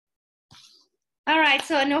All right,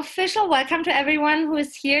 so an official welcome to everyone who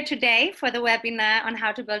is here today for the webinar on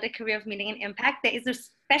how to build a career of meaning and impact. There is a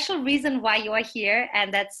special reason why you are here,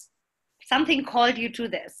 and that's something called you to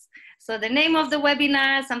this. So the name of the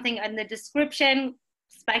webinar, something in the description,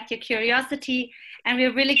 spiked your curiosity, and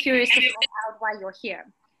we're really curious to find out why you're here.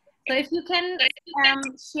 So if you can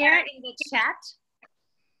share in the chat,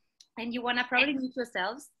 and you want to probably mute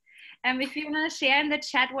yourselves, if you want to share in the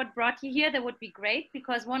chat what brought you here, that would be great,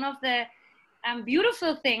 because one of the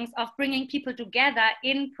beautiful things of bringing people together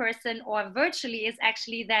in person or virtually is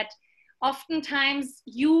actually that oftentimes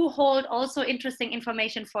you hold also interesting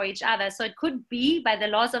information for each other. So it could be by the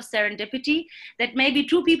laws of serendipity that maybe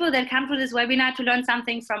two people that come to this webinar to learn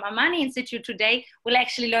something from Amani Institute today will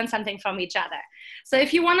actually learn something from each other. So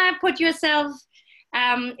if you want to put yourself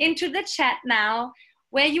into the chat now,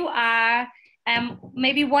 where you are,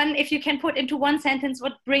 maybe if you can put into one sentence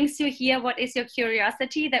what brings you here, what is your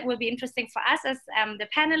curiosity, that will be interesting for us as the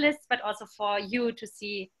panelists, but also for you to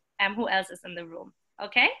see who else is in the room,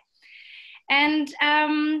 okay? And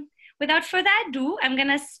without further ado, I'm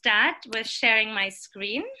gonna start with sharing my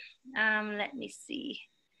screen. Let me see,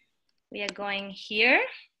 we are going here.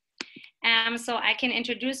 So I can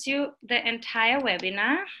introduce you the entire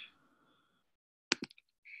webinar.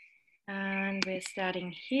 And we're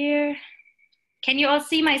starting here. Can you all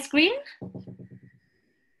see my screen?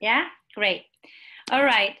 Yeah, great. All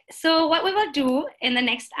right, so what we will do in the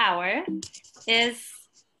next hour is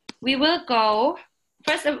we will go,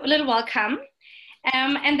 first a little welcome,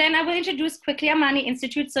 and then I will introduce quickly Amani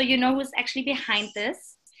Institute so you know who's actually behind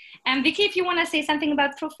this. Vicky, if you wanna say something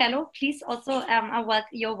about ProFellow, please also,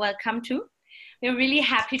 you're welcome to. We're really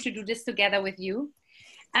happy to do this together with you.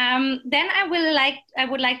 Then I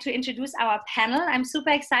would like to introduce our panel. I'm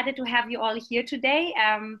super excited to have you all here today.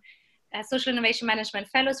 Social Innovation Management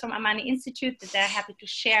Fellows from Amani Institute that they're happy to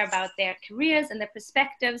share about their careers and their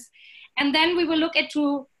perspectives. And then we will look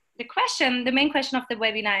into the main question of the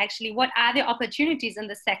webinar, actually, what are the opportunities in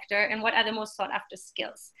the sector and what are the most sought after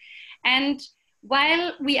skills? And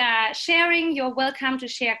while we are sharing, you're welcome to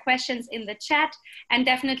share questions in the chat, and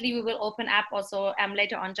definitely we will open up also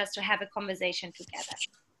later on just to have a conversation together.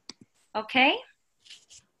 Okay,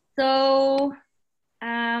 so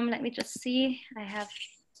let me just see, I have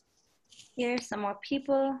here some more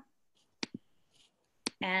people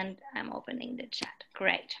and I'm opening the chat.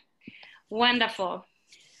 Great, wonderful.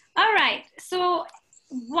 All right, so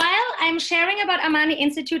while I'm sharing about Amani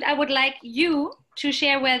Institute, I would like you to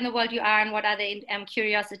share where in the world you are and what are the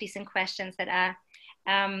curiosities and questions that are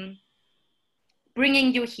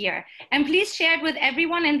bringing you here. And please share it with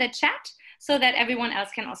everyone in the chat so that everyone else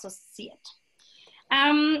can also see it.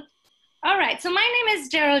 All right, so my name is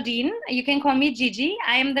Geraldine. You can call me Gigi.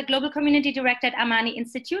 I am the Global Community Director at Amani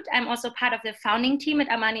Institute. I'm also part of the founding team at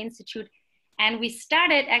Amani Institute. And we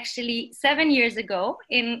started actually 7 years ago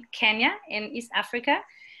in Kenya, in East Africa,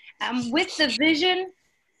 with the vision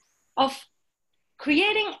of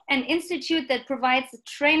creating an institute that provides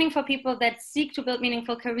training for people that seek to build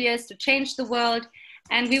meaningful careers, to change the world.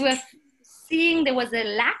 And we were seeing there was a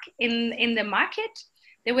lack in the market.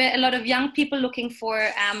 There were a lot of young people looking for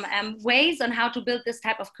ways on how to build this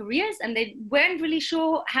type of careers, and they weren't really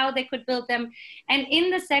sure how they could build them. And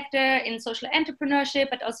in the sector, in social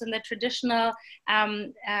entrepreneurship, but also in the traditional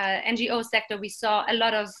NGO sector, we saw a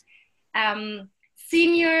lot of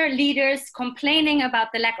senior leaders complaining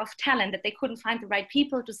about the lack of talent, that they couldn't find the right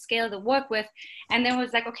people to scale the work with. And then it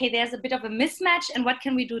was like, okay, there's a bit of a mismatch, and what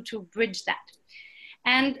can we do to bridge that?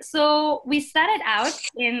 And so we started out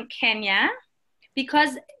in Kenya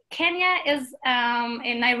because Kenya is,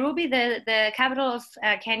 in Nairobi, the capital of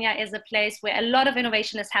Kenya, is a place where a lot of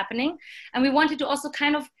innovation is happening. And we wanted to also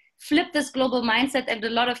kind of flip this global mindset that a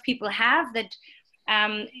lot of people have, that,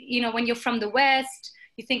 you know, when you're from the West,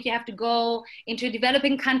 you think you have to go into a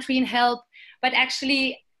developing country and help, but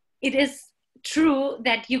actually it is true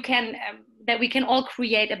that you can, that we can all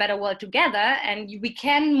create a better world together, and we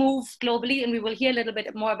can move globally, and we will hear a little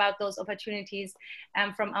bit more about those opportunities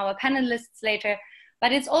from our panelists later.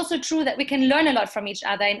 But it's also true that we can learn a lot from each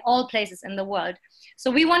other in all places in the world.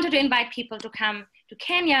 So we wanted to invite people to come to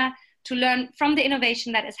Kenya to learn from the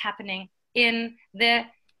innovation that is happening in the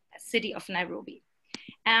city of Nairobi.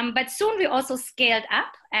 But soon we also scaled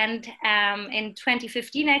up, and in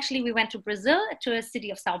 2015, actually, we went to Brazil, to a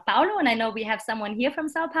city of Sao Paulo, and I know we have someone here from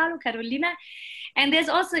Sao Paulo, Carolina. And there's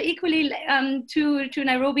also equally to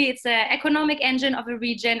Nairobi, it's an economic engine of a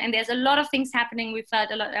region, and there's a lot of things happening. We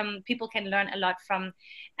felt a lot, people can learn a lot from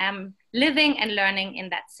living and learning in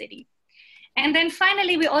that city. And then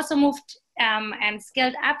finally, we also moved and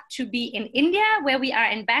scaled up to be in India, where we are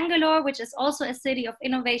in Bangalore, which is also a city of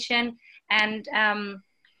innovation. And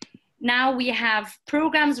now we have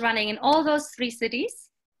programs running in all those 3 cities.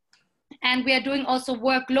 And we are doing also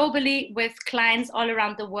work globally with clients all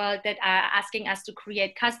around the world that are asking us to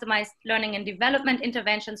create customized learning and development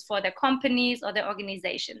interventions for their companies or their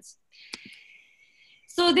organizations.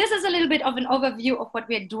 So this is a little bit of an overview of what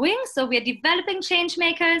we're doing. So we're developing change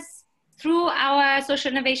makers through our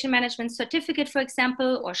social innovation management certificate, for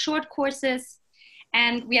example, or short courses.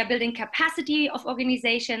 And we are building capacity of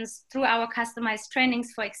organizations through our customized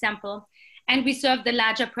trainings, for example. And we serve the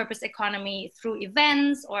larger purpose economy through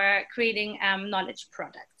events or creating knowledge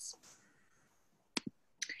products.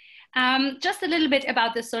 Just a little bit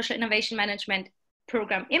about the social innovation management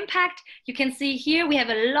program impact. You can see here we have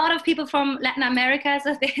a lot of people from Latin America,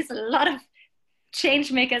 so there's a lot of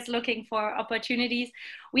change makers looking for opportunities.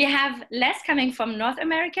 We have less coming from North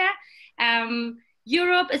America.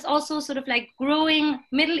 Europe is also sort of like growing.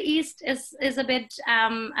 Middle East is a bit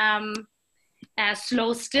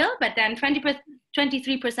slow still, but then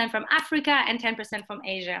 23% from Africa and 10% from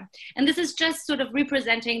Asia. And this is just sort of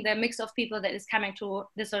representing the mix of people that is coming to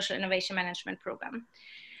the social innovation management program.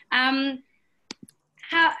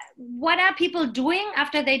 What are people doing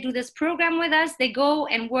after they do this program with us? They go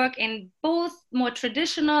and work in both more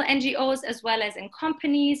traditional NGOs as well as in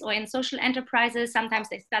companies or in social enterprises. Sometimes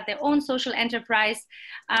they start their own social enterprise.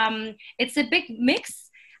 It's a big mix.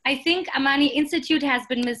 I think Amani Institute has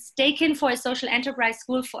been mistaken for a social enterprise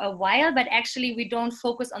school for a while, but actually we don't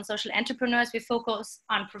focus on social entrepreneurs. We focus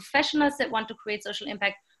on professionals that want to create social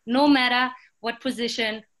impact, no matter what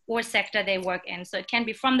position or sector they work in. So it can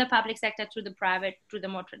be from the public sector to the private, to the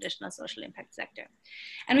more traditional social impact sector.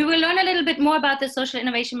 And we will learn a little bit more about the social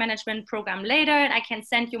innovation management program later, and I can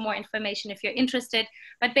send you more information if you're interested.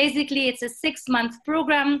 But basically it's a 6-month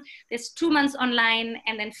program. There's 2 months online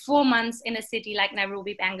and then 4 months in a city like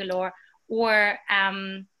Nairobi, Bangalore, or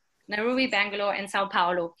Nairobi, Bangalore, and Sao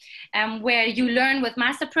Paulo, where you learn with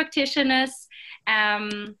master practitioners.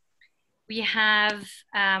 We have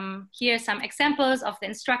here some examples of the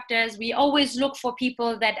instructors. We always look for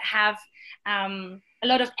people that have a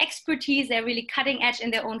lot of expertise. They're really cutting edge in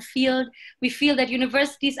their own field. We feel that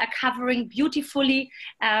universities are covering beautifully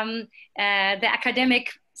the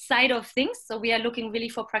academic side of things. So we are looking really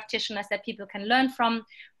for practitioners that people can learn from,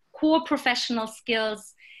 core professional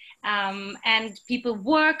skills, and people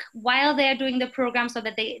work while they're doing the program so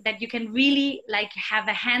that you can really like have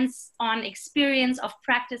a hands-on experience of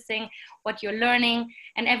practicing what you're learning.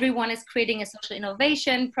 And everyone is creating a social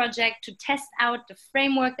innovation project to test out the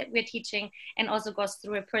framework that we're teaching, and also goes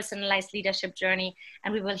through a personalized leadership journey.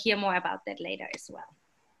 And we will hear more about that later as well.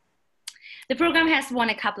 The program has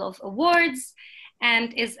won a couple of awards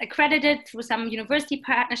and is accredited through some university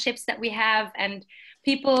partnerships that we have. And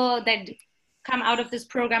people that come out of this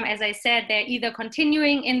program, as I said, they're either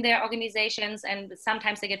continuing in their organizations, and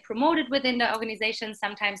sometimes they get promoted within the organization,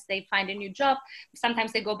 sometimes they find a new job,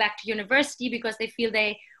 sometimes they go back to university because they feel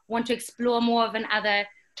they want to explore more of another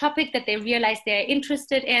topic that they realize they're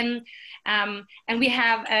interested in. And we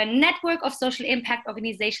have a network of social impact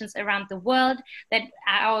organizations around the world that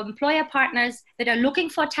are our employer partners that are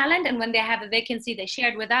looking for talent, and when they have a vacancy, they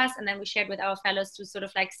share it with us, and then we share it with our fellows to sort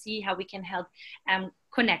of like see how we can help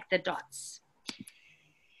connect the dots.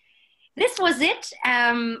 This was it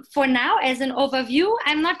for now as an overview.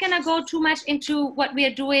 I'm not going to go too much into what we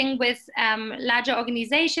are doing with larger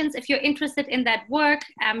organizations. If you're interested in that work,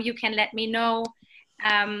 you can let me know.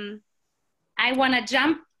 I want to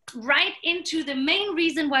jump right into the main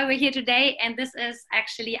reason why we're here today, and this is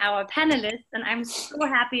actually our panelists, and I'm so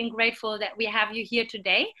happy and grateful that we have you here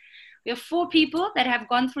today. We have 4 people that have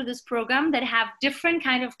gone through this program that have different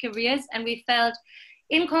kind of careers, and we felt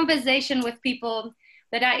in conversation with people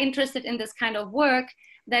that are interested in this kind of work,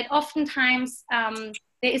 that oftentimes there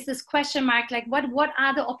is this question mark, like what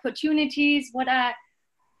are the opportunities? What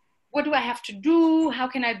do I have to do? How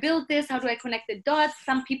can I build this? How do I connect the dots?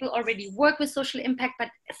 Some people already work with social impact, but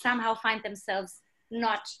somehow find themselves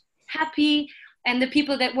not happy. And the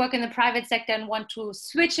people that work in the private sector and want to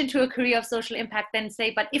switch into a career of social impact then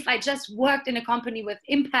say, but if I just worked in a company with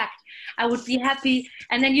impact, I would be happy.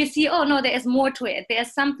 And then you see, oh no, there is more to it.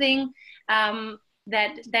 There's something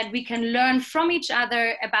that we can learn from each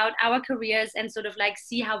other about our careers and sort of like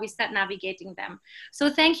see how we start navigating them. So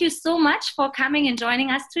thank you so much for coming and joining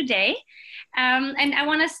us today. And I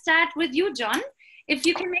want to start with you, John. If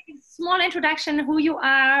you can make a small introduction, who you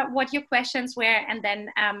are, what your questions were, and then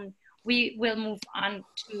we will move on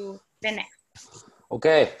to the next.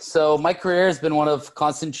 Okay, so my career has been one of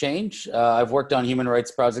constant change. I've worked on human rights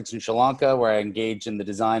projects in Sri Lanka, where I engage in the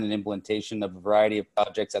design and implementation of a variety of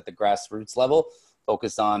projects at the grassroots level,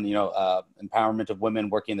 focused on empowerment of women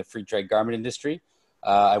working in the free trade garment industry.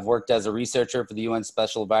 I've worked as a researcher for the UN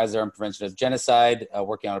Special Advisor on Prevention of Genocide,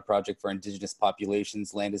 working on a project for indigenous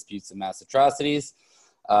populations, land disputes, and mass atrocities.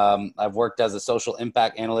 I've worked as a social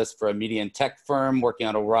impact analyst for a media and tech firm, working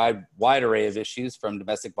on a wide array of issues from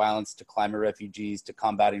domestic violence to climate refugees to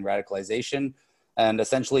combating radicalization. And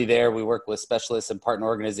essentially there, we work with specialists and partner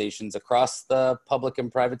organizations across the public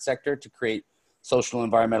and private sector to create social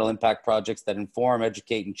environmental impact projects that inform,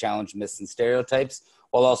 educate, and challenge myths and stereotypes,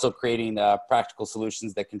 while also creating practical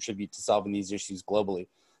solutions that contribute to solving these issues globally.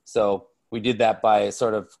 So we did that by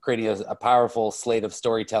sort of creating a powerful slate of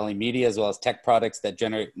storytelling media, as well as tech products that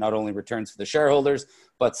generate not only returns for the shareholders,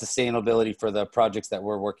 but sustainability for the projects that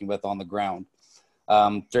we're working with on the ground.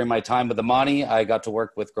 During my time with Amani, I got to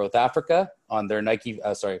work with Growth Africa on their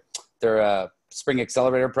Spring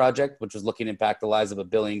Accelerator project, which was looking to impact the lives of 1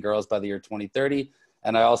 billion girls by the year 2030.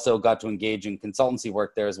 And I also got to engage in consultancy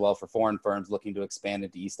work there as well for foreign firms looking to expand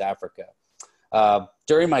into East Africa.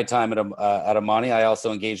 During my time at Amani, I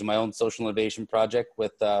also engaged in my own social innovation project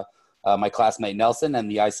with my classmate Nelson and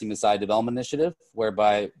the IC Maasai Development Initiative,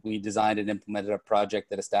 whereby we designed and implemented a project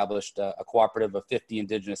that established a cooperative of 50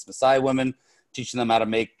 indigenous Maasai women, teaching them how to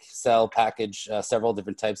make, sell, package several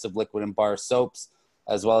different types of liquid and bar soaps,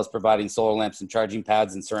 as well as providing solar lamps and charging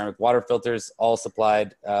pads and ceramic water filters, all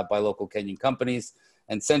supplied by local Kenyan companies.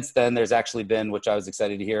 And since then, there's actually been, which I was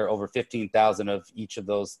excited to hear, over 15,000 of each of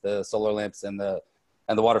those, the solar lamps and the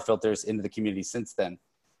water filters into the community since then.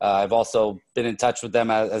 I've also been in touch with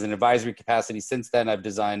them as an advisory capacity since then. I've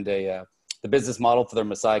designed the business model for their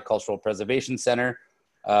Maasai Cultural Preservation Center,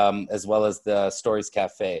 as well as the Stories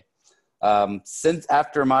Cafe. Since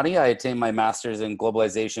after Amani, I attained my master's in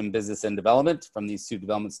globalization, business, and development from the Institute of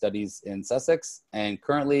Development Studies in Sussex. And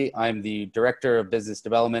currently, I'm the director of business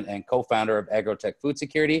development and co-founder of AgroTech Food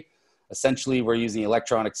Security. Essentially, we're using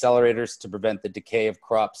electron accelerators to prevent the decay of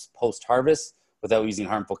crops post-harvest without using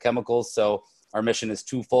harmful chemicals. So our mission is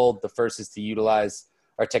twofold. The first is to utilize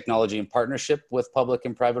our technology in partnership with public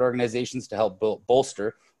and private organizations to help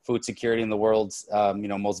bolster food security in the world's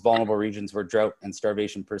most vulnerable regions where drought and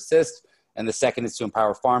starvation persist. And the second is to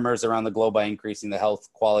empower farmers around the globe by increasing the health,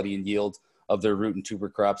 quality, and yield of their root and tuber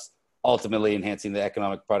crops, ultimately enhancing the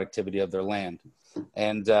economic productivity of their land.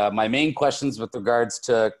 And my main questions with regards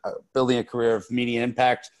to building a career of media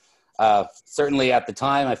impact, certainly at the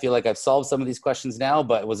time, I feel like I've solved some of these questions now,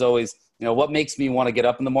 but it was always, what makes me want to get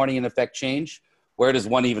up in the morning and affect change? Where does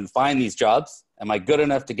one even find these jobs? Am I good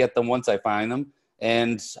enough to get them once I find them?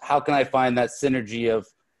 And how can I find that synergy of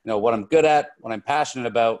what I'm good at, what I'm passionate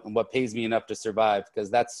about, and what pays me enough to survive?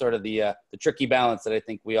 Because that's sort of the tricky balance that I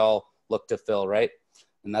think we all look to fill, right?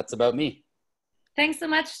 And that's about me. Thanks so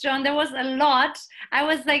much, John. There was a lot. I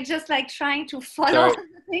was just trying to follow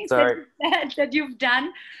the things that you've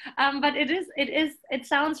done, but it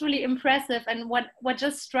sounds really impressive. And what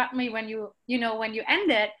just struck me when you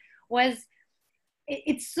ended was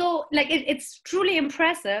it's so it's truly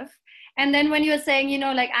impressive. And then when you're saying,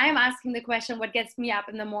 I'm asking the question, what gets me up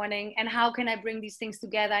in the morning and how can I bring these things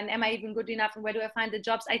together? And am I even good enough? And where do I find the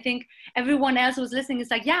jobs? I think everyone else who's listening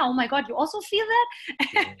is like, yeah, oh my God, you also feel that?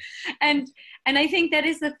 Yeah. and I think that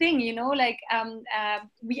is the thing,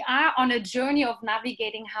 we are on a journey of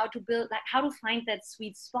navigating how to build, how to find that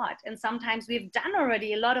sweet spot. And sometimes we've done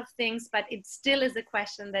already a lot of things, but it still is a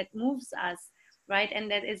question that moves us, right?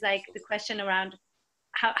 And that is the question around,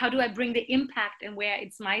 how do I bring the impact and where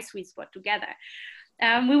it's my sweet spot together?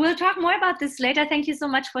 We will talk more about this later. Thank you so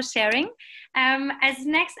much for sharing. As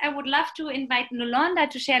next, I would love to invite Nolonda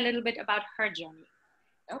to share a little bit about her journey.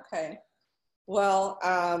 Okay. Well,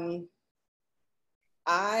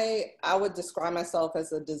 I would describe myself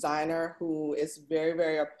as a designer who is very,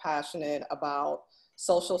 very passionate about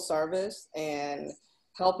social service and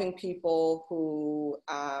helping people who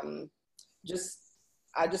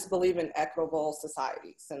I just believe in equitable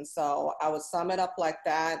societies. And so I would sum it up like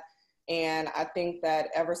that. And I think that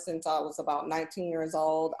ever since I was about 19 years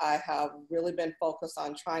old, I have really been focused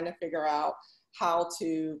on trying to figure out how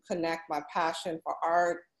to connect my passion for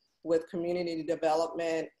art with community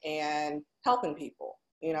development and helping people,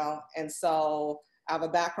 And so I have a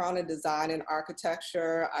background in design and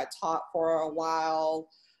architecture. I taught for a while.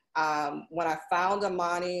 When I found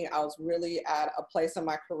Amani, I was really at a place in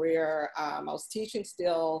my career. I was teaching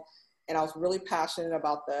still, and I was really passionate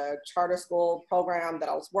about the charter school program that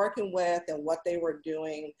I was working with and what they were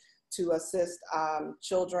doing to assist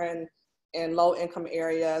children in low income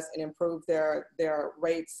areas and improve their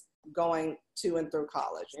rates going to and through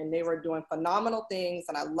college. And they were doing phenomenal things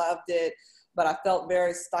and I loved it, but I felt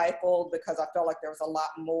very stifled because I felt like there was a lot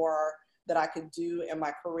more that I could do in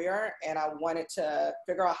my career. And I wanted to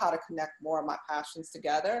figure out how to connect more of my passions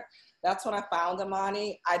together. That's when I found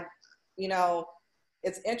Amani. You know,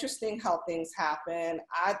 it's interesting how things happen.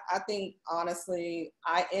 I think honestly,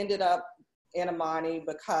 I ended up in Amani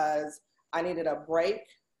because I needed a break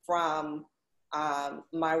from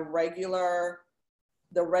my regular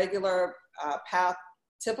path,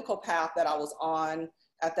 typical path that I was on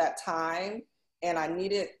at that time. And I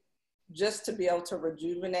needed just to be able to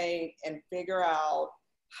rejuvenate and figure out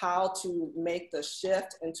how to make the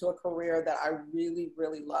shift into a career that I really,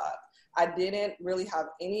 really love. I didn't really have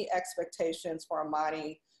any expectations for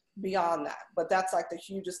Amani beyond that, but that's like the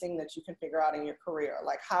hugest thing that you can figure out in your career.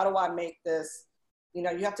 Like, how do I make this, you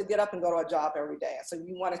know, you have to get up and go to a job every day. So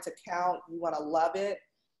you want it to count, you want to love it.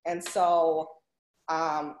 And so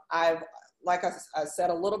like I said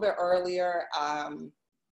a little bit earlier,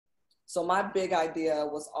 so my big idea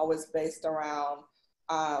was always based around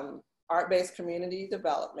art-based community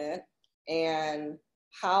development and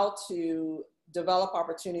how to develop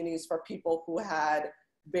opportunities for people who had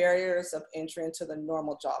barriers of entry into the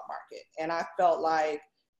normal job market. And I felt like,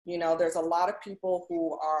 you know, there's a lot of people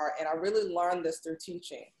who are, and I really learned this through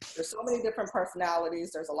teaching. There's so many different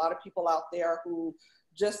personalities. There's a lot of people out there who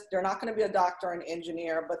just, they're not going to be a doctor or an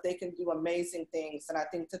engineer, but they can do amazing things. And I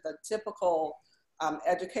think that the typical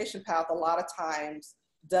education path a lot of times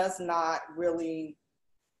does not really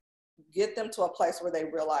get them to a place where they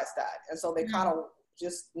realize that. And so they kind of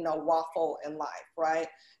just, you know, waffle in life, right?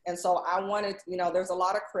 And so I wanted, you know, there's a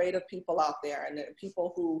lot of creative people out there and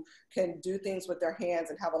people who can do things with their hands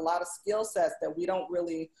and have a lot of skill sets that we don't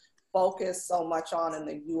really focus so much on in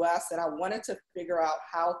the US. And I wanted to figure out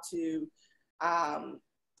how to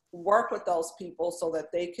work with those people so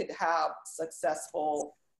that they could have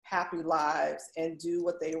successful, happy lives and do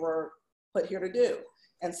what they were put here to do.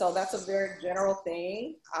 And so that's a very general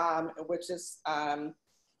thing, which is,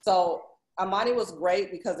 so Amani was great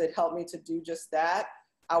because it helped me to do just that.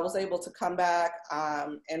 I was able to come back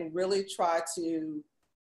and really try to,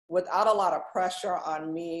 without a lot of pressure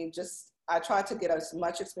on me, I tried to get as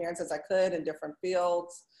much experience as I could in different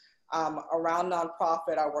fields. Around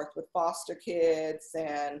nonprofit, I worked with foster kids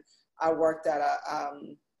and I worked at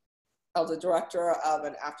I was a director of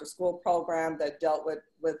an after-school program that dealt with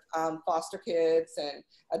foster kids, and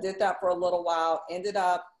I did that for a little while. Ended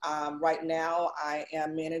up, right now, I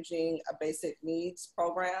am managing a basic needs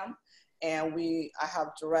program, and I have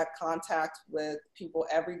direct contact with people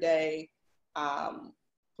every day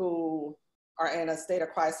who are in a state of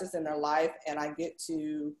crisis in their life, and I get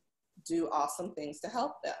to do awesome things to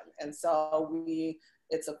help them. And so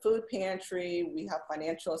it's a food pantry. We have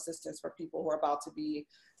financial assistance for people who are about to be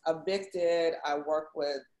evicted. I work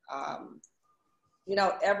with, you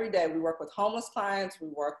know, every day we work with homeless clients. We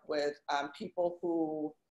work with people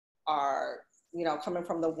who are, you know, coming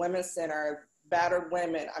from the Women's Center, battered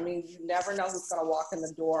women. I mean, you never know who's going to walk in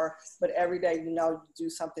the door, but every day, you know, you do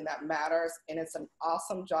something that matters, and it's an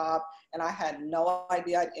awesome job. And I had no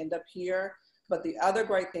idea I'd end up here. But the other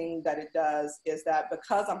great thing that it does is that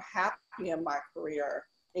because I'm happy in my career,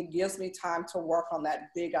 it gives me time to work on that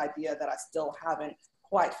big idea that I still haven't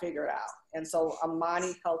quite figured out. And so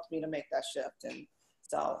Amani helped me to make that shift. And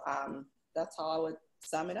so that's how I would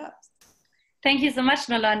sum it up. Thank you so much,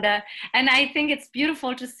 Nolanda. And I think it's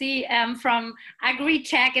beautiful to see from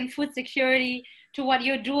AgroTech and food security to what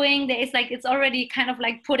you're doing. There is like, it's already kind of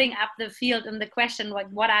like putting up the field and the question, like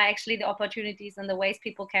what are actually the opportunities and the ways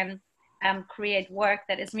people can create work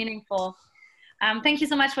that is meaningful. Thank you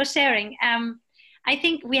so much for sharing. I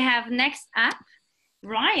think we have next up,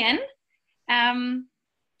 Ryan.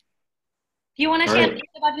 Do you want to share a bit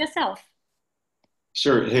about yourself?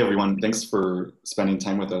 Sure. Hey, everyone. Thanks for spending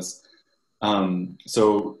time with us.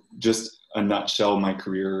 So just a nutshell, my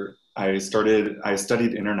career, I studied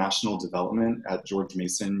international development at George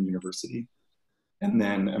Mason University. And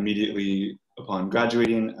then immediately upon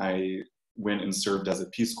graduating, I went and served as a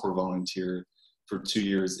Peace Corps volunteer for 2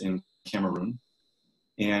 years in Cameroon.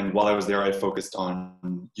 And while I was there, I focused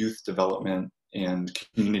on youth development and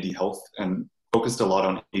community health and focused a lot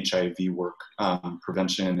on HIV work,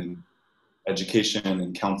 prevention and education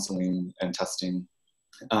and counseling and testing.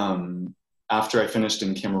 After I finished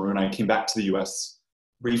in Cameroon, I came back to the US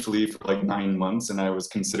briefly for like 9 months, and I was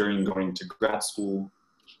considering going to grad school,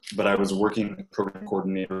 but I was working as program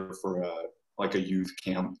coordinator for a youth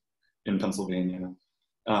camp in Pennsylvania.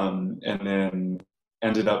 And then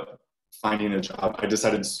ended up finding a job. I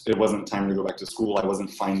decided it wasn't time to go back to school. I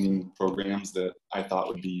wasn't finding programs that I thought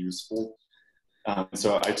would be useful.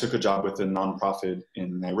 So I took a job with a nonprofit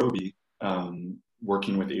in Nairobi,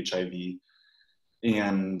 working with HIV.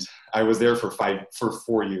 And I was there for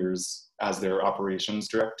 4 years as their operations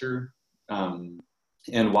director.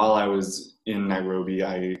 And while I was in Nairobi,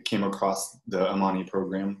 I came across the Amani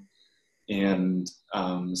program. And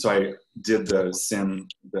so I did the SIM,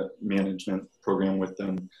 the management program with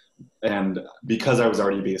them. And because I was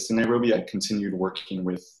already based in Nairobi, I continued working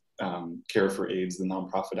with Care for AIDS, the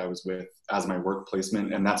nonprofit I was with, as my work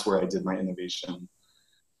placement. And that's where I did my innovation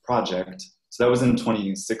project. So that was in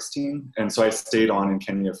 2016. And so I stayed on in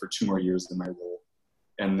Kenya for 2 more years in my role,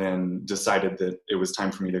 and then decided that it was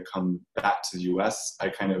time for me to come back to the US.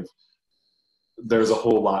 There's a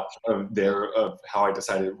whole lot of how I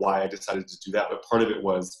decided, why I decided to do that. But part of it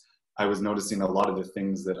was I was noticing a lot of the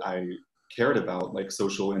things that I cared about, like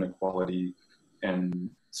social inequality and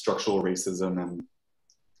structural racism and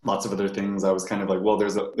lots of other things. I was kind of like, well,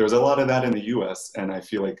 there's a lot of that in the US. And I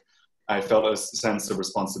feel like I felt a sense of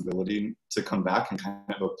responsibility to come back and kind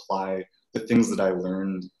of apply the things that I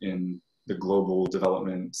learned in the global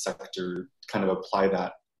development sector, kind of apply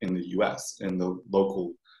that in the US, in the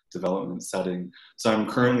local development setting. So I'm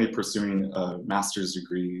currently pursuing a master's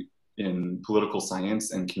degree in political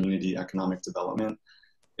science and community economic development.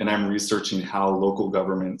 And I'm researching how local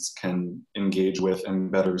governments can engage with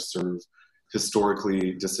and better serve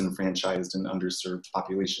historically disenfranchised and underserved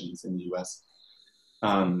populations in the US.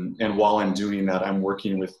 And while I'm doing that, I'm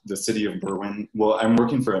working with the city of Berwyn. Well, I'm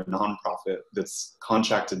working for a nonprofit that's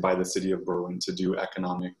contracted by the city of Berwyn to do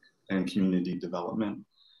economic and community development.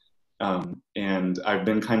 And I've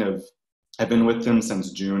been with them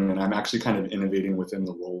since June, and I'm actually kind of innovating within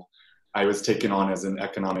the role. I was taken on as an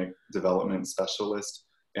economic development specialist,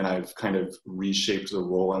 and I've kind of reshaped the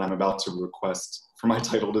role, and I'm about to request for my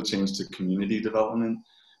title to change to community development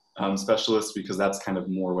specialist, because that's kind of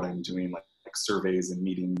more what I'm doing, like surveys and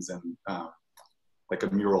meetings and like a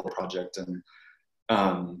mural project.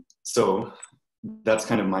 And so that's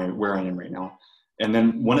kind of where I am right now. And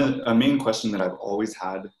then a main question that I've always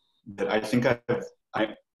had, that I think I'm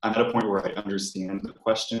at a point where I understand the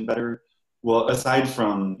question better. Well, aside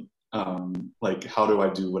from like, how do I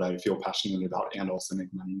do what I feel passionate about and also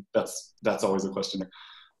make money? That's always a question.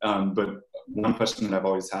 But one question that I've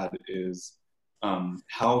always had is,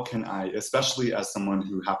 how can I, especially as someone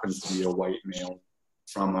who happens to be a white male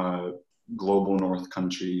from a global north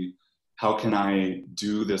country, how can I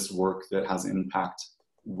do this work that has impact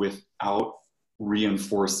without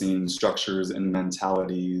reinforcing structures and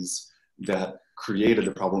mentalities that created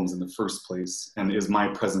the problems in the first place? And is my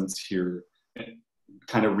presence here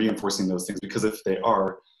kind of reinforcing those things? Because if they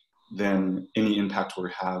are, then any impact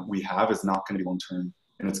we have is not going to be long-term,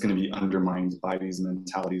 and it's going to be undermined by these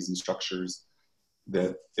mentalities and structures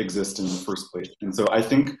that exist in the first place. And so I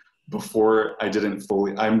think before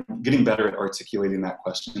I'm getting better at articulating that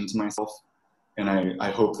question to myself, and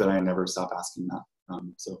I hope that I never stop asking that.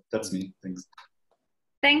 So that's me. Thanks.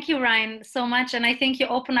 Thank you, Ryan, so much. And I think you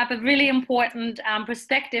open up a really important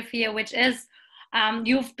perspective here, which is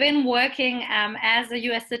you've been working as a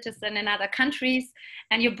US citizen in other countries,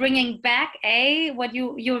 and you're bringing back what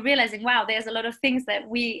you're realizing, wow, there's a lot of things that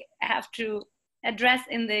we have to address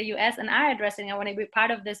in the US and are addressing. I want to be part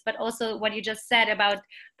of this, but also what you just said about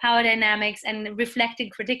power dynamics and reflecting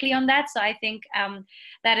critically on that. So I think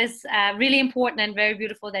that is really important and very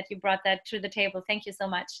beautiful that you brought that to the table. Thank you so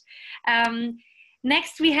much.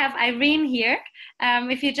 Next, we have Irene here.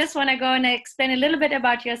 If you just want to go and explain a little bit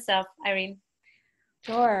about yourself, Irene.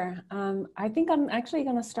 Sure. I think I'm actually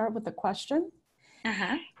going to start with a question.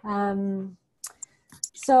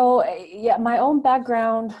 So yeah, my own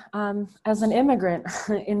background as an immigrant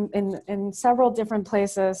in several different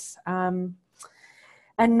places, and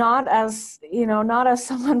not as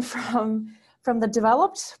someone from the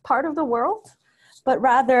developed part of the world, but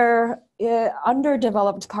rather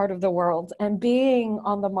underdeveloped part of the world, and being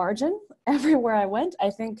on the margin everywhere I went,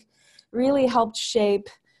 I think really helped shape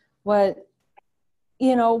what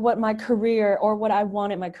my career, or what I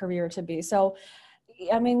wanted my career to be. So,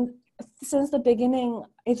 I mean, since the beginning,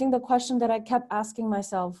 I think the question that I kept asking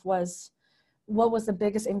myself was, what was the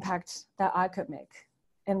biggest impact that I could make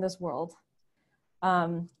in this world?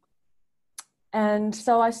 And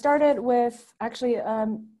so I started with actually,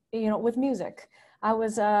 with music. I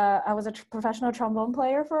was a professional trombone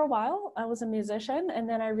player for a while. I was a musician. And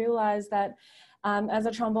then I realized that as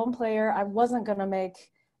a trombone player, I wasn't going to make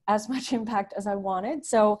as much impact as I wanted.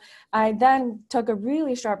 So I then took a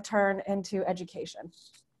really sharp turn into education.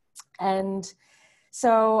 And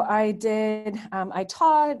So I did, I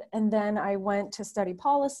taught, and then I went to study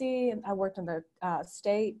policy, and I worked in the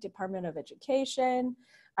State Department of Education.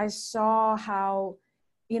 I saw how,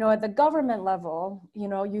 you know, at the government level, you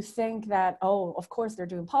know, you think that, oh, of course they're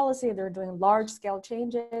doing policy, they're doing large scale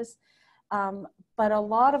changes. But a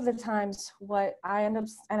lot of the times what I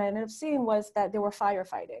ended up seeing was that they were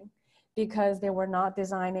firefighting because they were not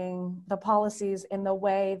designing the policies in the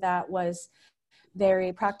way that was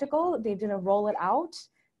very practical. They didn't roll it out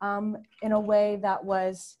in a way that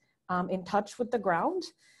was in touch with the ground.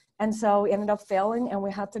 And so it ended up failing, and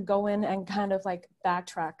we had to go in and kind of like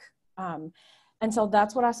backtrack. And so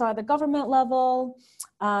that's what I saw at the government level.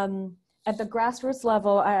 At the grassroots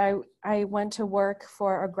level, I went to work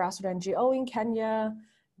for a grassroots NGO in Kenya,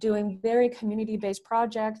 doing very community-based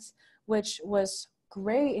projects, which was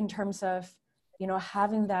great in terms of, you know,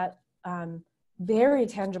 having that very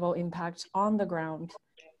tangible impact on the ground.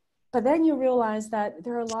 But then you realize that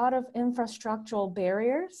there are a lot of infrastructural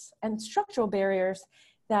barriers and structural barriers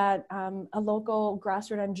that a local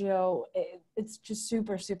grassroots NGO, it's just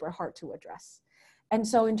super, super hard to address. And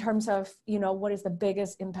so in terms of, you know, what is the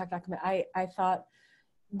biggest impact I can make, I thought,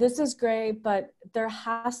 this is great, but there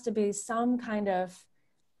has to be some kind of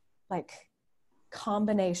like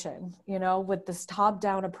combination, you know, with this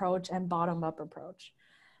top-down approach and bottom-up approach.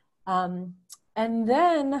 And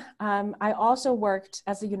then I also worked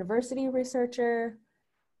as a university researcher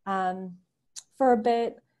for a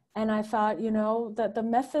bit. And I thought, you know, that the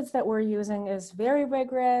methods that we're using is very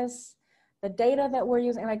rigorous. The data that we're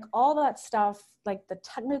using, like all that stuff, like the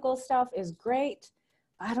technical stuff is great.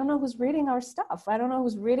 I don't know who's reading our stuff. I don't know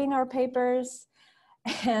who's reading our papers.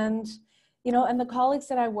 And, you know, and the colleagues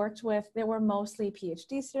that I worked with, they were mostly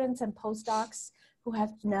PhD students and postdocs who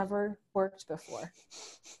have never worked before.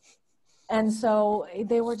 And so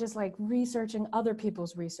they were just like researching other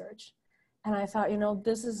people's research. And I thought, you know,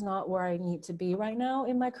 this is not where I need to be right now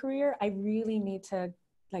in my career. I really need to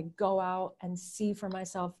like go out and see for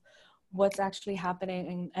myself what's actually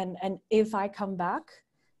happening. And if I come back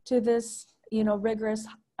to this, you know, rigorous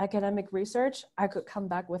academic research, I could come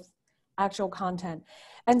back with actual content.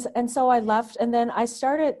 And so I left, and then I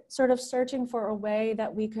started sort of searching for a way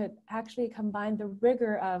that we could actually combine the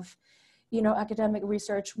rigor of, you know, academic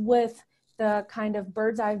research with the kind of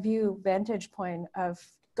bird's eye view vantage point of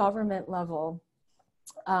government level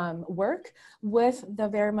work with the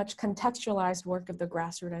very much contextualized work of the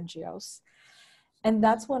grassroots NGOs. And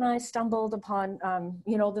that's when I stumbled upon,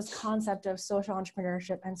 you know, this concept of social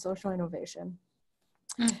entrepreneurship and social innovation.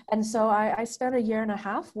 And so I spent 1.5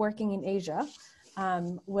 years working in Asia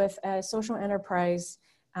with a social enterprise,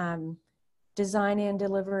 designing and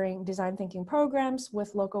delivering design thinking programs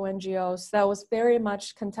with local NGOs that was very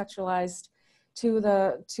much contextualized to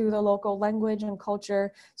the local language and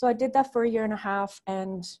culture. So I did that for 1.5 years,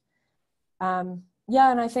 and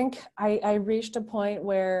yeah, and I think I reached a point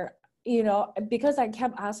where, you know, because I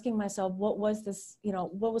kept asking myself, what was this, you know,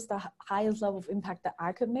 what was the highest level of impact that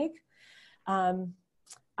I could make?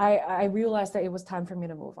 I realized that it was time for me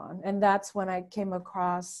to move on. And that's when I came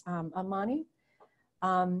across Amani.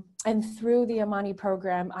 And through the Amani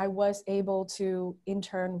program, I was able to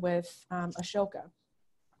intern with ASHOKA.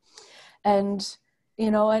 And,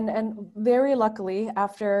 you know, and very luckily,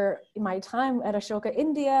 after my time at ASHOKA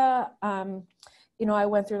India, you know, I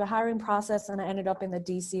went through the hiring process and I ended up in the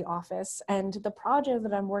DC office. And the project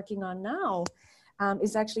that I'm working on now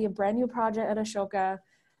is actually a brand new project at ASHOKA.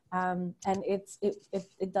 And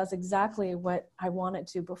it does exactly what I wanted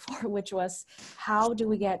to before, which was how do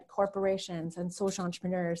we get corporations and social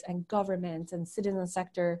entrepreneurs and governments and citizen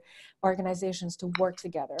sector organizations to work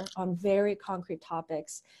together on very concrete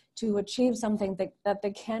topics to achieve something that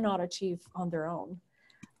they cannot achieve on their own.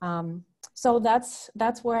 So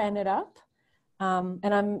that's where I ended up.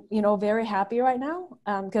 And I'm, you know, very happy right now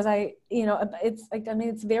because you know, it's like, I mean,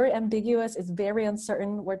 it's very ambiguous. It's very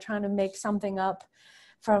uncertain. We're trying to make something up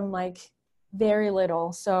from like very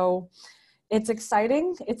little. So it's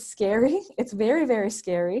exciting. It's scary. It's very, very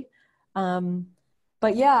scary.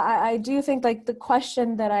 But yeah, I do think like the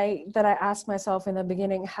question that I asked myself in the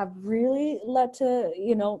beginning have really led to,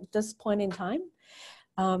 you know, this point in time.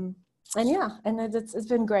 And yeah, and it's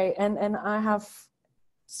been great. And I have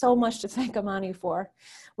so much to thank Amani for,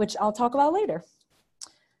 which I'll talk about later.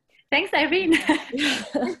 Thanks, Irene.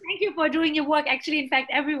 Thank you for doing your work. Actually, in fact,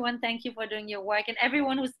 everyone, thank you for doing your work. And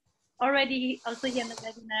everyone who's already also here in the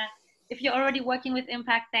webinar, if you're already working with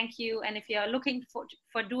impact, thank you. And if you're looking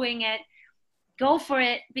for doing it, go for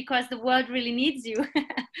it because the world really needs you.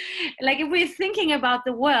 Like if we're thinking about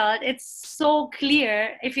the world, it's so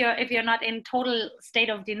clear, if you're not in total state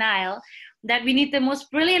of denial, that we need the most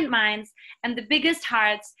brilliant minds and the biggest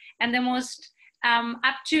hearts and the most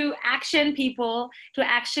up to action people to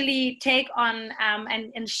actually take on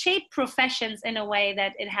and shape professions in a way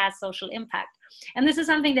that it has social impact. And this is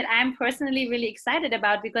something that I'm personally really excited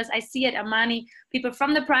about, because I see at Amani people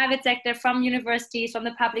from the private sector, from universities, from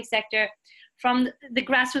the public sector, from the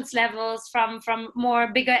grassroots levels, from more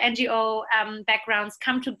bigger NGO backgrounds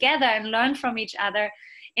come together and learn from each other.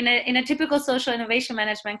 In a typical social innovation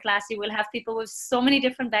management class, you will have people with so many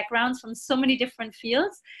different backgrounds from so many different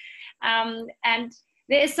fields. And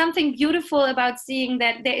there is something beautiful about seeing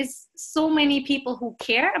that there is so many people who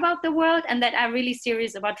care about the world and that are really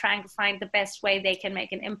serious about trying to find the best way they can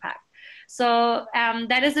make an impact. So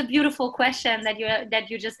that is a beautiful question that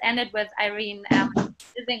you just ended with, Irene.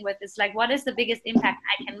 Living with is like, what is the biggest impact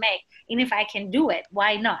I can make? And if I can do it,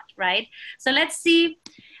 why not, right? So let's see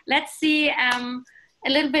a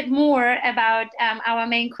little bit more about our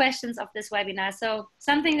main questions of this webinar. So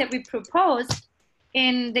something that we proposed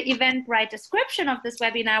in the Eventbrite description of this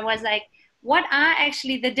webinar was like, what are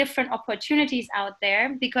actually the different opportunities out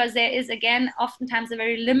there? Because there is, again, oftentimes a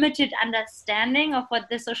very limited understanding of what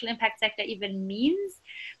the social impact sector even means.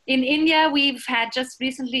 In India, we've had just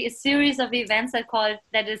recently a series of events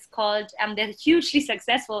they're hugely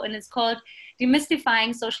successful, and it's called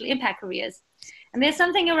Demystifying Social Impact Careers. And there's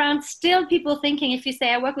something around still people thinking, if you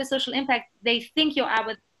say I work with social impact, they think you are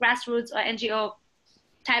with grassroots or NGO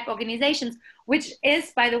type organizations, which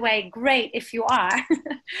is, by the way, great if you are.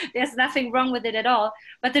 There's nothing wrong with it at all.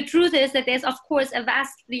 But the truth is that there's, of course, a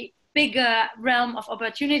vastly bigger realm of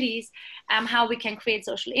opportunities how we can create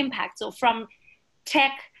social impact. So from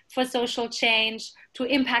tech for social change to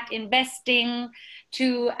impact investing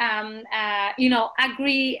to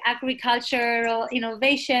agricultural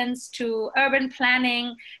innovations to urban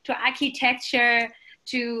planning to architecture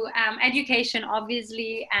to education,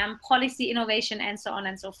 obviously, policy innovation, and so on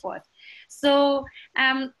and so forth. So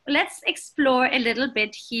let's explore a little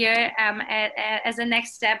bit here as a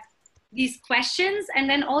next step these questions. And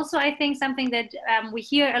then also I think something that we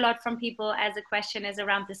hear a lot from people as a question is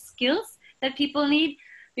around the skills that people need.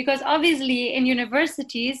 Because obviously in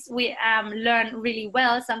universities, we learn really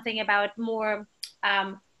well something about more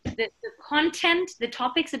the content, the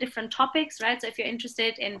topics, the different topics, right? So if you're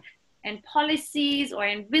interested in policies or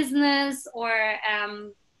in business or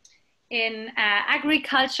in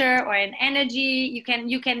agriculture or in energy,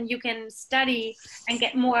 you can study and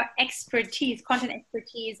get more expertise, content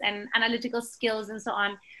expertise and analytical skills and so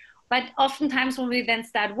on. But oftentimes when we then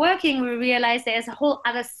start working, we realize there's a whole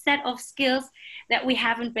other set of skills that we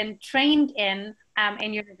haven't been trained in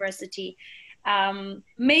university.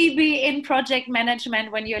 Maybe in project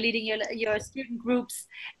management when you're leading your student groups,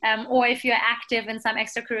 or if you're active in some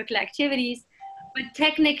extracurricular activities. But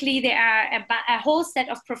technically there are a whole set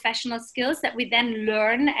of professional skills that we then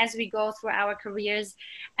learn as we go through our careers.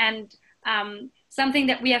 And something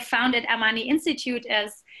that we have found at Amani Institute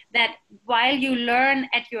is that while you learn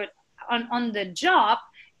on the job,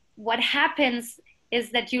 what happens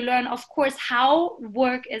is that you learn, of course, how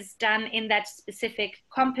work is done in that specific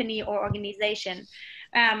company or organization.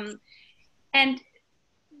 And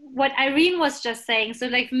what Irene was just saying, so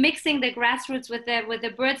like mixing the grassroots with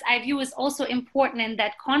the bird's eye view is also important in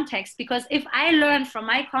that context, because if I learn from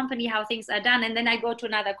my company how things are done and then I go to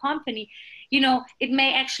another company, it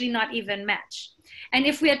may actually not even match. And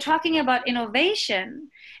if we are talking about innovation,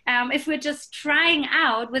 if we're just trying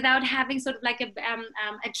out without having sort of like a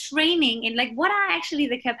training in like what are actually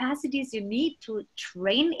the capacities you need to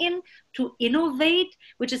train in to innovate,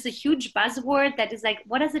 which is a huge buzzword that is like,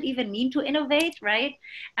 what does it even mean to innovate, right?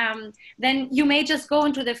 Then you may just go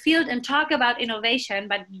into the field and talk about innovation,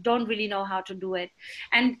 but don't really know how to do it.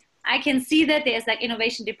 And I can see that there's like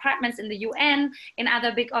innovation departments in the UN, in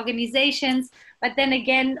other big organizations. But then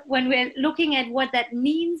again, when we're looking at what that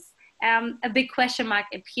means, a big question mark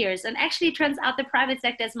appears. And actually it turns out the private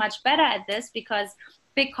sector is much better at this because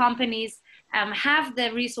big companies have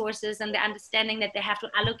the resources and the understanding that they have to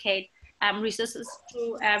allocate resources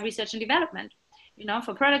to research and development,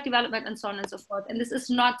 for product development and so on and so forth. And this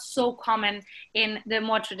is not so common in the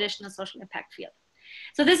more traditional social impact field.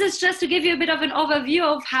 So this is just to give you a bit of an overview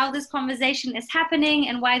of how this conversation is happening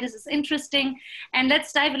and why this is interesting. And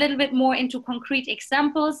let's dive a little bit more into concrete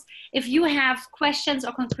examples. If you have questions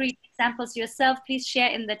or concrete examples yourself, please share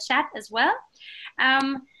in the chat as well.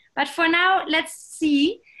 But for now, let's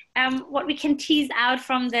see what we can tease out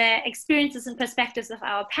from the experiences and perspectives of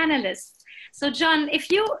our panelists. So John, if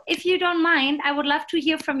you don't mind, I would love to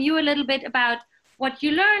hear from you a little bit about what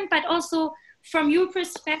you learned, but also from your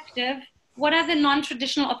perspective, what are the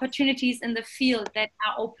non-traditional opportunities in the field that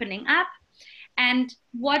are opening up? And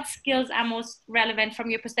what skills are most relevant from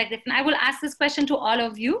your perspective? And I will ask this question to all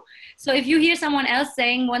of you. So if you hear someone else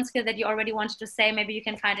saying one skill that you already wanted to say, maybe you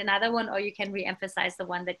can find another one, or you can re-emphasize the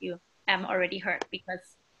one that you already heard, because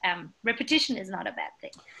repetition is not a bad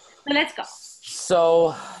thing. So let's go.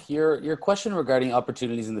 So your question regarding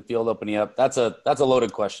opportunities in the field opening up, that's a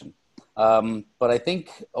loaded question. But I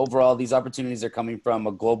think overall, these opportunities are coming from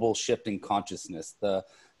a global shift in consciousness.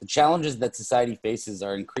 The challenges that society faces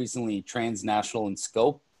are increasingly transnational in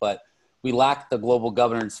scope, but we lack the global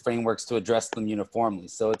governance frameworks to address them uniformly.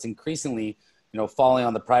 So it's increasingly, falling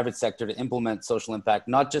on the private sector to implement social impact,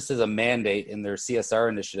 not just as a mandate in their CSR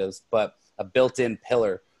initiatives, but a built-in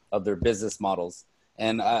pillar of their business models.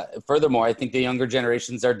 And furthermore, I think the younger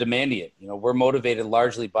generations are demanding it. We're motivated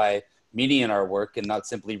largely by meaning in our work and not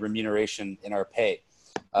simply remuneration in our pay.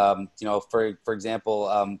 For example,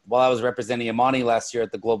 while I was representing Amani last year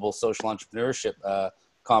at the Global Social Entrepreneurship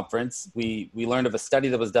Conference, we learned of a study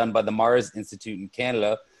that was done by the Amani Institute in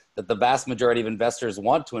Canada that the vast majority of investors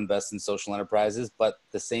want to invest in social enterprises, but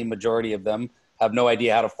the same majority of them have no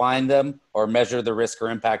idea how to find them or measure the risk or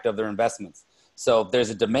impact of their investments. So there's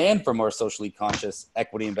a demand for more socially conscious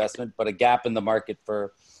equity investment, but a gap in the market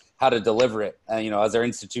for how to deliver it. As our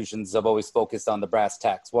institutions have always focused on the brass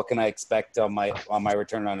tacks, what can I expect on my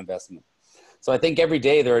return on investment? So I think every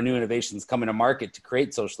day there are new innovations coming to market to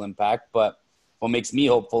create social impact, but what makes me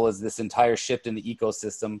hopeful is this entire shift in the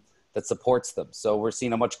ecosystem that supports them. So we're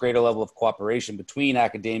seeing a much greater level of cooperation between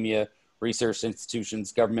academia, research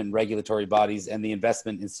institutions, government and regulatory bodies, and the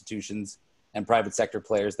investment institutions and private sector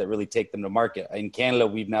players that really take them to market. In Canada,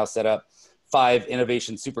 we've now set up 5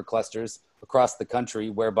 innovation superclusters across the country,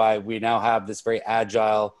 whereby we now have this very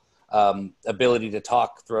agile ability to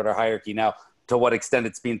talk throughout our hierarchy. Now, to what extent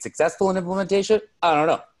it's been successful in implementation, I don't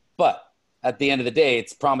know. But at the end of the day,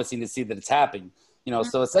 it's promising to see that it's happening.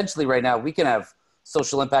 So essentially right now we can have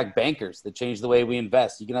social impact bankers that change the way we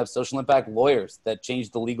invest. You can have social impact lawyers that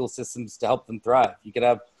change the legal systems to help them thrive. You can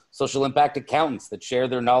have social impact accountants that share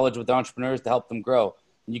their knowledge with entrepreneurs to help them grow.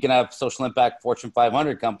 And you can have social impact Fortune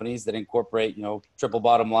 500 companies that incorporate, triple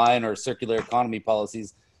bottom line or circular economy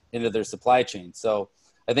policies into their supply chain. So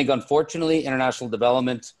I think, unfortunately, international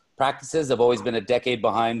development practices have always been a decade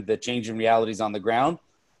behind the changing realities on the ground.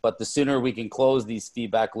 But the sooner we can close these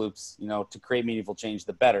feedback loops, to create meaningful change,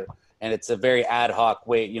 the better. And it's a very ad hoc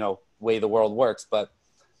way, way the world works. But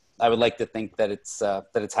I would like to think that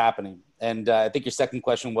it's happening. And I think your second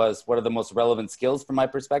question was, what are the most relevant skills from my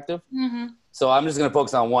perspective? Mm-hmm. So I'm just going to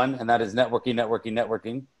focus on one, and that is networking.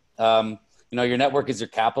 Your network is your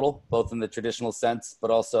capital, both in the traditional sense,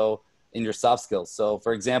 but also in your soft skills. So,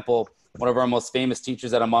 for example, one of our most famous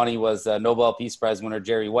teachers at Amani was Nobel Peace Prize winner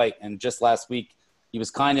Jerry White. And just last week, he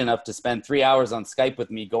was kind enough to spend 3 hours on Skype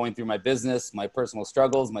with me, going through my business, my personal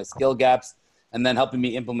struggles, my skill gaps, and then helping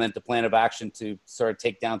me implement a plan of action to sort of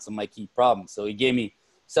take down some of my key problems. So he gave me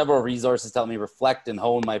several resources to help me reflect and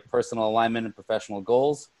hone my personal alignment and professional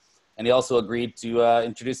goals. And he also agreed to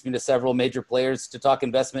introduce me to several major players to talk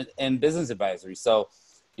investment and business advisory. So,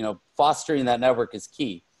 fostering that network is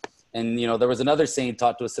key. And, there was another saying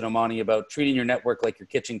taught to us at Amani about treating your network like your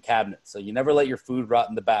kitchen cabinet. So you never let your food rot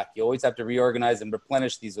in the back. You always have to reorganize and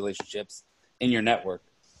replenish these relationships in your network.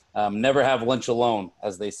 Never have lunch alone,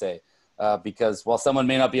 as they say. Because while someone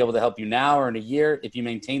may not be able to help you now or in a year, if you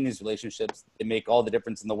maintain these relationships, they make all the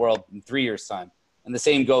difference in the world in 3 years' time. And the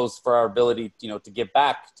same goes for our ability, to get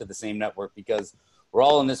back to the same network, because we're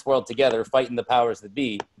all in this world together fighting the powers that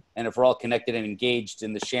be. And if we're all connected and engaged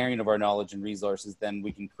in the sharing of our knowledge and resources, then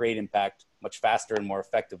we can create impact much faster and more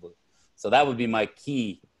effectively. So that would be my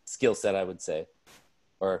key skill set, I would say,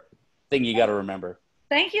 or thing you got to remember.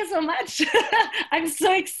 Thank you so much. I'm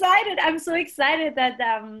so excited. I'm so excited that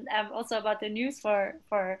also about the news for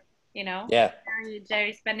yeah,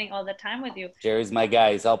 Jerry spending all the time with you. Jerry's my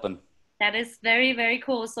guy. He's helping. That is very, very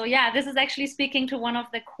cool. So yeah, this is actually speaking to one of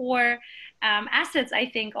the core assets, I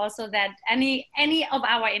think, also, that any of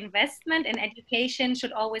our investment in education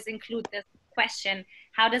should always include this question: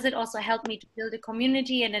 how does it also help me to build a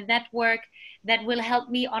community and a network that will help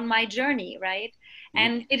me on my journey, right?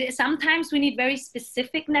 And it is, sometimes we need very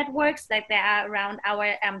specific networks that they are around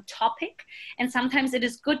our topic. And sometimes it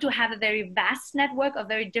is good to have a very vast network of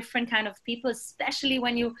very different kind of people, especially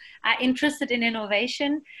when you are interested in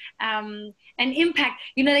innovation and impact.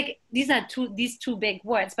 You know, like these two big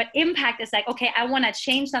words, but impact is like, okay, I want to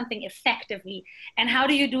change something effectively. And how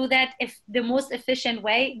do you do that? If the most efficient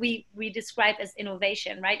way we describe as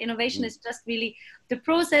innovation, right? Innovation is just really the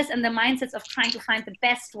process and the mindsets of trying to find the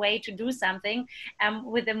best way to do something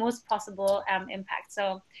with the most possible impact.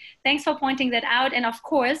 So thanks for pointing that out. And of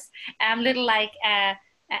course, little like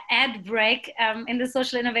ad break in the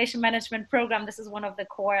social innovation management program. This is one of the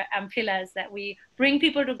core pillars that we bring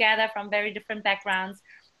people together from very different backgrounds,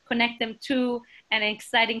 connect them to an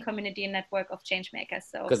exciting community and network of change makers.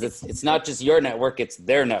 So because it's not just your network, it's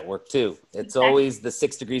their network too. It's always the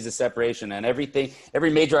 6 degrees of separation, and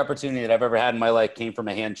every major opportunity that I've ever had in my life came from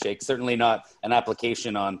a handshake, certainly not an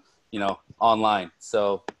application on, online.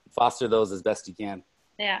 So foster those as best you can.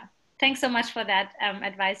 Yeah. Thanks so much for that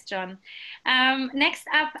advice, John. Next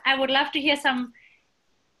up, I would love to hear some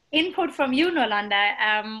input from you,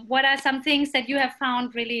 Nolanda. What are some things that you have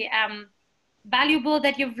found really valuable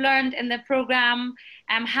that you've learned in the program?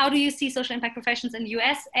 How do you see social impact professions in the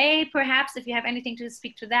USA, perhaps, if you have anything to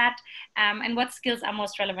speak to that? And what skills are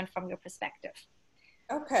most relevant from your perspective?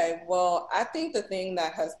 Okay, well, I think the thing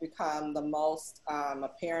that has become the most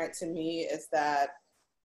apparent to me is that,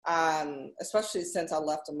 especially since I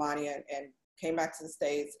left Amani and came back to the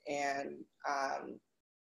States and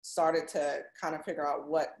started to kind of figure out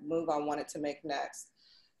what move I wanted to make next.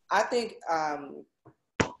 I think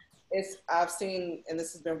I've seen, and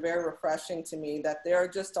this has been very refreshing to me, that there are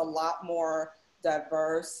just a lot more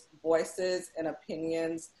diverse voices and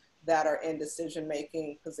opinions that are in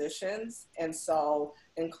decision-making positions. And so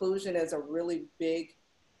inclusion is a really big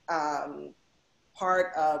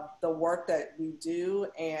part of the work that we do.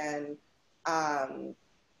 And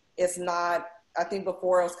it's not, I think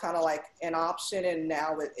before it was kind of like an option, and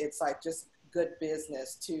now it's like just good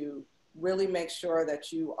business to really make sure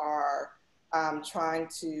that you are trying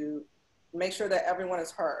to make sure that everyone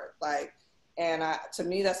is heard. To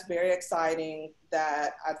me, that's very exciting.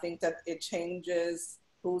 That I think that it changes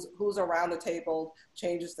who's around the table,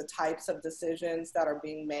 changes the types of decisions that are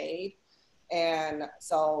being made. And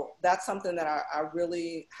so that's something that I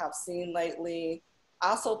really have seen lately.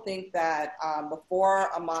 I also think that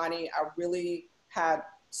before Amani, I really had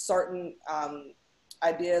certain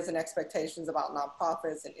ideas and expectations about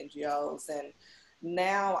nonprofits and NGOs. And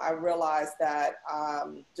now I realize that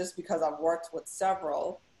just because I've worked with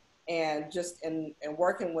several, and just in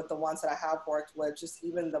working with the ones that I have worked with, just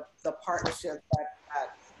even the partnerships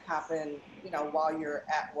that happen, while you're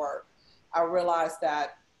at work, I realized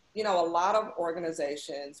that, a lot of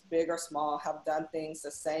organizations, big or small, have done things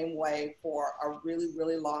the same way for a really,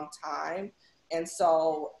 really long time. And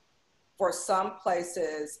so for some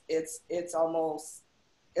places, it's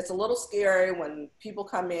a little scary when people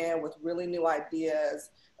come in with really new ideas.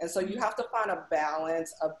 And so you have to find a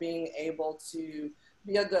balance of being able to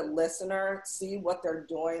be a good listener, see what they're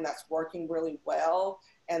doing that's working really well,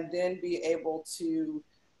 and then be able to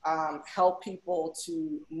help people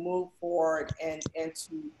to move forward and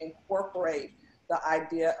to incorporate the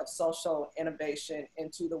idea of social innovation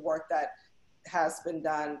into the work that has been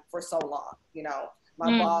done for so long.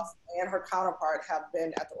 My boss and her counterpart have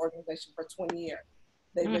been at the organization for 20 years.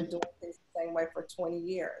 They've been doing things the same way for 20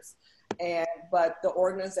 years. But the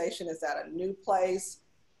organization is at a new place,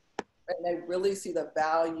 and they really see the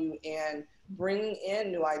value in bringing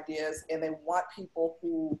in new ideas, and they want people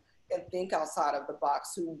who can think outside of the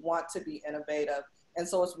box, who want to be innovative. And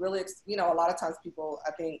so it's really, a lot of times people,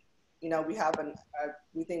 I think,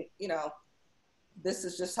 we think, this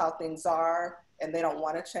is just how things are, and they don't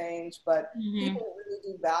want to change, but people really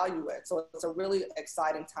do value it. So it's a really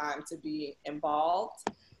exciting time to be involved.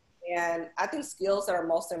 And I think skills that are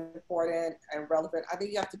most important and relevant, I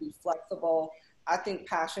think you have to be flexible. I think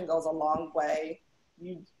passion goes a long way.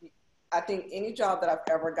 I think any job that I've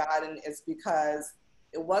ever gotten is because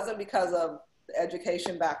it wasn't because of the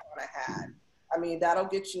education background I had. I mean, that'll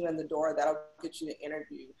get you in the door, that'll get you the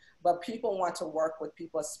interview. But people want to work with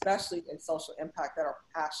people, especially in social impact, that are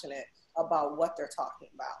passionate about what they're talking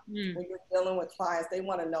about. When you're dealing with clients, they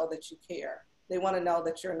want to know that you care. They want to know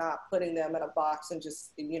that you're not putting them in a box and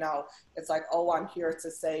just, it's like, oh, I'm here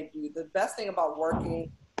to save you. The best thing about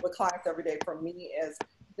working with clients every day for me is,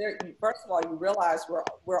 first of all, you realize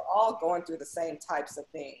we're all going through the same types of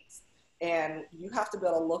things. And you have to be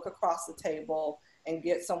able to look across the table and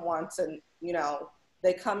get someone to,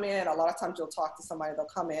 they come in, a lot of times you'll talk to somebody, they'll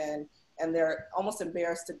come in and they're almost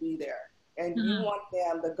embarrassed to be there. And you want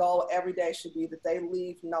them, the goal every day should be that they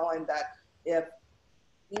leave knowing that if,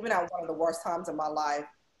 even at one of the worst times in my life,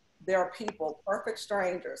 there are people, perfect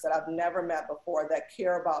strangers that I've never met before, that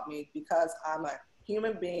care about me because I'm a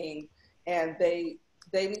human being, and they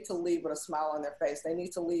need to leave with a smile on their face. They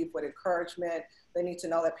need to leave with encouragement. They need to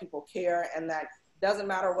know that people care, and that doesn't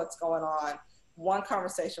matter what's going on. One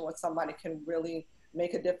conversation with somebody can really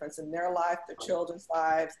make a difference in their life, their children's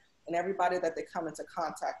lives, and everybody that they come into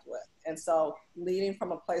contact with. And so leading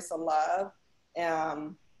from a place of love,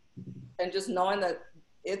 and just knowing that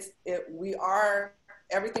we are,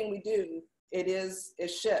 everything we do, it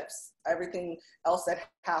shifts everything else that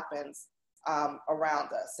happens around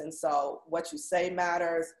us. And so what you say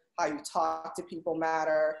matters, how you talk to people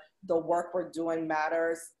matter, the work we're doing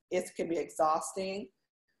matters. It can be exhausting.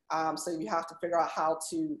 So you have to figure out how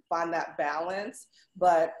to find that balance,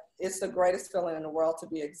 but it's the greatest feeling in the world to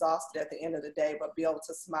be exhausted at the end of the day, but be able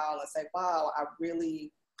to smile and say, wow, I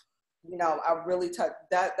really touched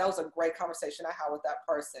that. That was a great conversation I had with that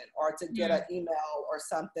person, or to get an email or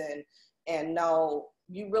something and know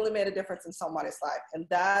you really made a difference in somebody's life. And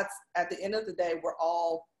that's, at the end of the day, we're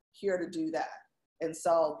all here to do that. And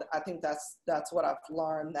so I think that's what I've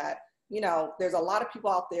learned, that, there's a lot of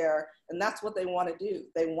people out there, and that's what they want to do.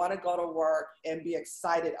 They want to go to work and be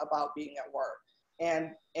excited about being at work.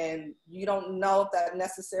 And you don't know if that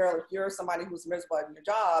necessarily, if you're somebody who's miserable in your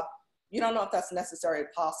job, you don't know if that's necessarily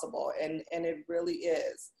possible. And it really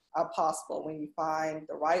is possible when you find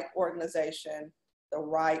the right organization,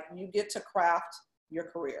 you get to craft your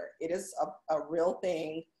career. It is a real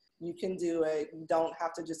thing. You can do it. You don't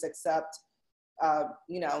have to just accept,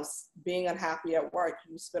 being unhappy at work.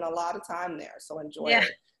 You spend a lot of time there, so enjoy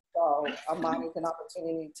it. So Amani is an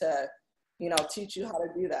opportunity to, teach you how to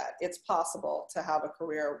do that. It's possible to have a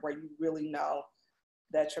career where you really know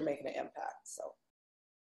that you're making an impact. So.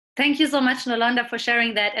 Thank you so much, Nolanda, for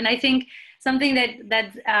sharing that. And I think something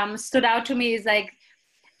that stood out to me is like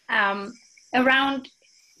around,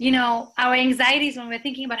 our anxieties when we're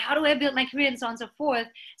thinking about how do I build my career and so on and so forth.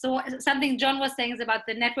 So something John was saying is about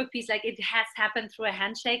the network piece, like it has happened through a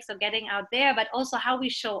handshake, so getting out there, but also how we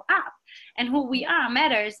show up and who we are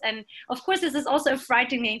matters. And of course, this is also a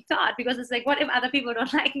frightening thought, because it's like, what if other people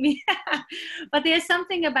don't like me? But there's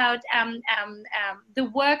something about the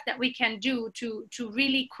work that we can do to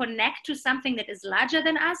really connect to something that is larger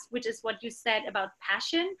than us, which is what you said about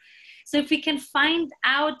passion. So if we can find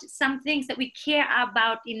out some things that we care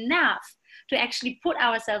about enough to actually put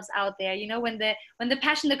ourselves out there, when the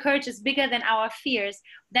passion, the courage is bigger than our fears,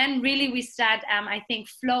 then really we start, I think,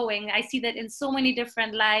 flowing. I see that in so many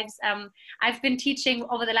different lives. I've been teaching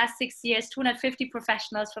over the last 6 years, 250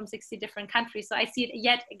 professionals from 60 different countries. So I see it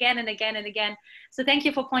yet again and again and again. So thank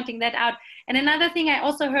you for pointing that out. And another thing I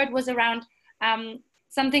also heard was around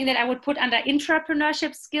something that I would put under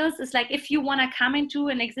intrapreneurship skills is like, if you want to come into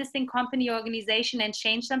an existing company or organization and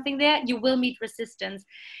change something there, you will meet resistance.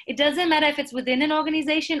 It doesn't matter if it's within an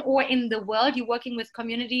organization or in the world. You're working with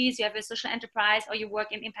communities, you have a social enterprise, or you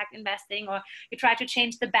work in impact investing, or you try to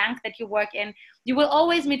change the bank that you work in. You will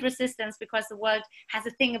always meet resistance, because the world has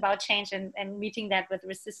a thing about change and meeting that with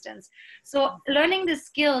resistance. So learning the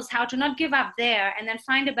skills, how to not give up there and then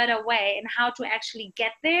find a better way, and how to actually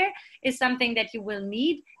get there, is something that you will need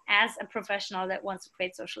as a professional that wants to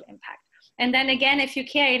create social impact. And then again, if you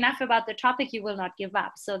care enough about the topic, you will not give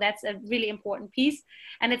up. So that's a really important piece.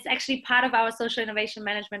 And it's actually part of our social innovation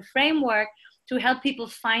management framework to help people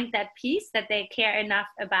find that piece that they care enough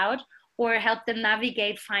about, or help them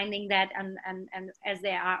navigate finding that and as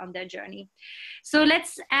they are on their journey. So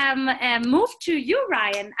let's move to you,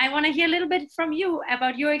 Ryan. I want to hear a little bit from you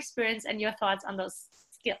about your experience and your thoughts on those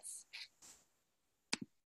skills.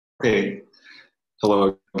 Okay.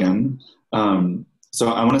 Hello again. So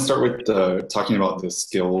I want to start with talking about the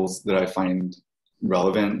skills that I find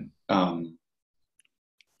relevant. And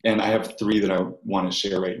I have 3 that I want to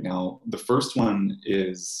share right now. The first one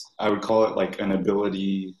is, I would call it like an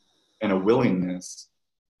ability and a willingness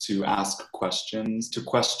to ask questions, to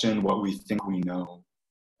question what we think we know,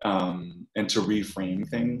 and to reframe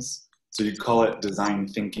things. So you call it design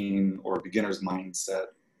thinking or beginner's mindset.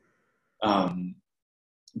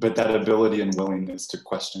 But that ability and willingness to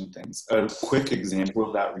question things. A quick example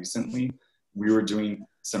of that recently, we were doing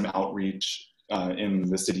some outreach in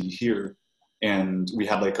the city here, and we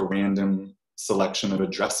had like a random selection of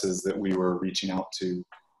addresses that we were reaching out to.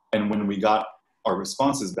 And when we got our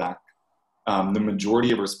responses back, the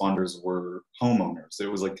majority of responders were homeowners. It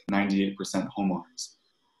was like 98% homeowners,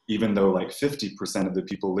 even though like 50% of the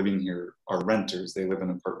people living here are renters. They live in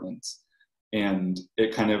apartments. And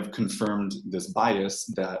it kind of confirmed this bias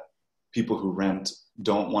that people who rent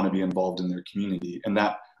don't want to be involved in their community. And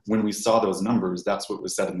that when we saw those numbers, that's what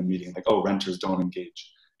was said in the meeting, like, oh, renters don't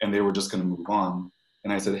engage. And they were just going to move on.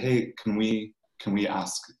 And I said, hey, can we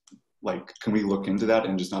ask, like, can we look into that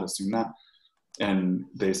and just not assume that? And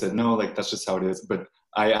they said, no, like, that's just how it is. But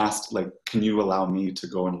I asked, like, can you allow me to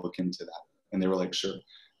go and look into that? And they were like, sure.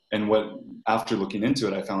 And after looking into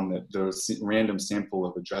it, I found that the random sample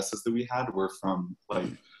of addresses that we had were from, like,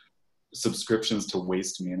 subscriptions to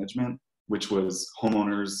waste management, which was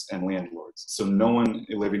homeowners and landlords. So no one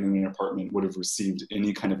living in an apartment would have received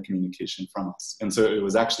any kind of communication from us. And so it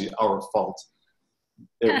was actually our fault.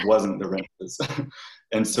 It wasn't the renters.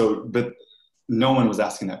 And so, but no one was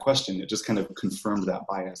asking that question. It just kind of confirmed that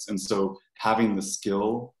bias. And so having the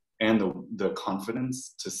skill and the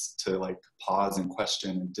confidence to like pause and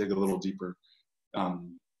question and dig a little deeper,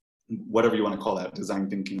 whatever you want to call that, design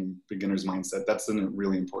thinking, beginner's mindset, that's a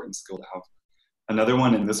really important skill to have. Another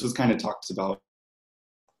one, and this was kind of talked about.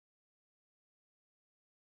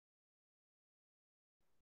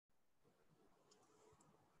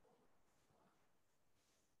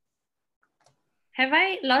 Have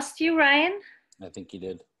I lost you, Ryan? I think you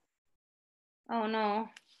did. Oh no.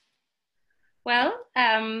 Well,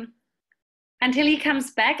 until he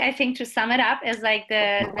comes back, I think to sum it up is like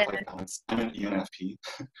I'm an ENFP.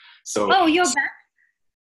 So oh, you're back?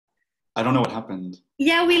 I don't know what happened.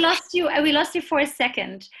 Yeah, we lost you. We lost you for a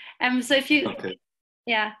second. So if you, okay.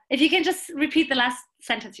 Yeah, if you can just repeat the last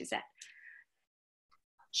sentence you said.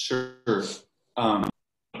 Sure.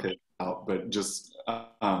 Okay. But just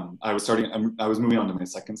I was moving on to my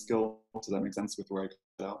second skill. Does that make sense with where I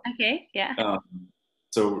cut out? Okay. Yeah.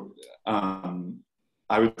 So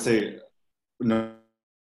I would say no.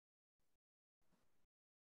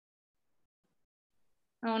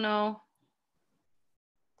 Oh no.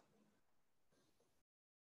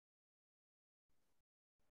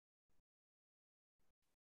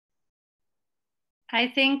 I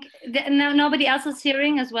think nobody else is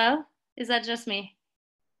hearing as well. Is that just me?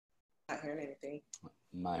 Not hearing anything.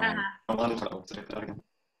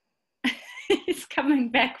 He's coming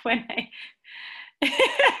back when I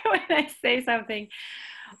when I say something.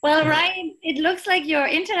 Well, Ryan, it looks like your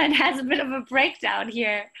internet has a bit of a breakdown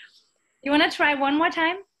here. You want to try one more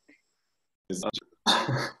time?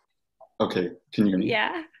 Okay, can you hear me?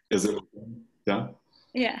 Yeah. Is it? Yeah?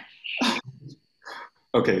 Yeah.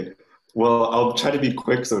 Okay, well, I'll try to be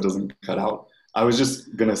quick so it doesn't cut out. I was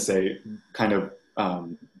just gonna say kind of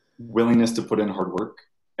willingness to put in hard work,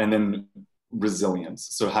 and then resilience.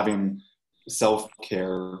 So having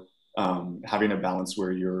self-care, having a balance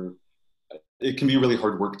where it can be really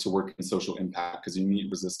hard work to work in social impact because you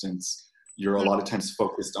meet resistance. You're a lot of times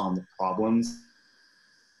focused on the problems.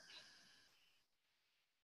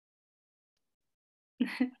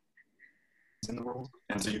 In the world,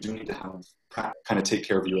 and so you do need to have kind of take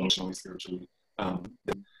care of you emotionally, spiritually. One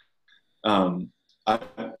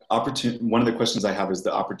of the questions I have is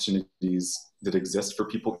the opportunities that exist for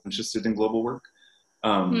people interested in global work.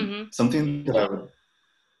 Something that I would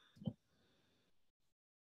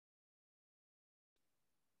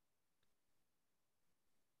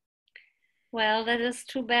Well, that is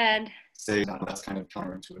too bad. say that's kind of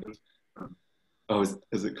counterintuitive. Oh,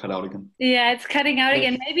 is it cut out again? Yeah, it's cutting out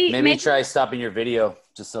again. Maybe try stopping your video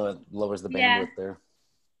just so it lowers the bandwidth there.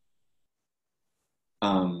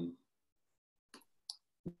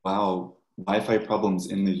 Wow, Wi-Fi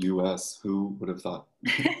problems in the US. Who would have thought?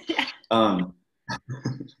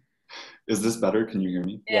 Is this better? Can you hear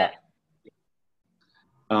me? Yeah.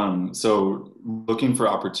 So looking for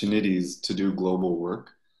opportunities to do global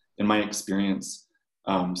work, in my experience,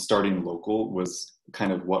 starting local was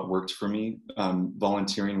kind of what worked for me.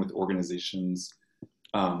 Volunteering with organizations,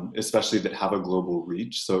 especially that have a global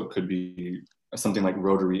reach. So it could be something like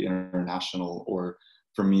Rotary International, or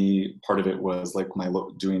for me, part of it was like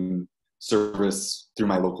doing service through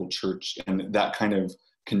my local church. And that kind of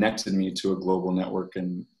connected me to a global network.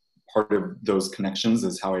 And part of those connections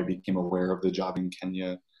is how I became aware of the job in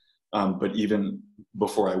Kenya. But even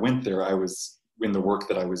before I went there, I was in the work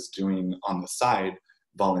that I was doing on the side,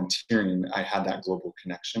 volunteering, I had that global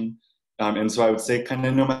connection. And so I would say kind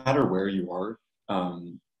of no matter where you are,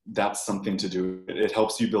 that's something to do. It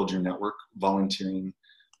helps you build your network, volunteering.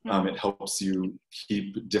 It helps you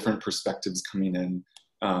keep different perspectives coming in.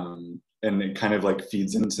 And it kind of like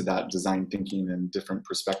feeds into that design thinking and different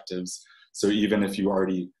perspectives. So even if you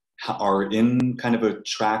already are in kind of a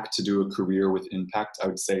track to do a career with impact, I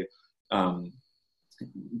would say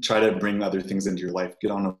try to bring other things into your life. Get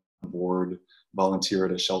on a board, volunteer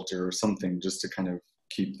at a shelter or something, just to kind of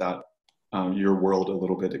keep that your world a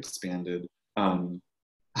little bit expanded.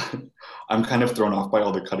 I'm kind of thrown off by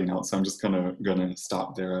all the cutting out, so I'm just gonna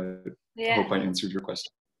stop there. I hope I answered your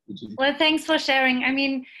question. Well, thanks for sharing. I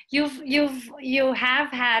mean, you have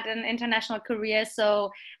had an international career,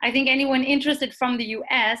 so I think anyone interested from the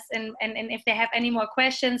US and if they have any more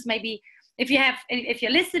questions, maybe if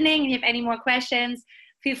you're listening and you have any more questions,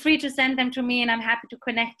 feel free to send them to me, and I'm happy to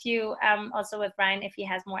connect you also with Brian if he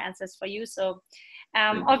has more answers for you. So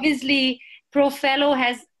obviously, ProFellow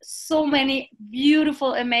has so many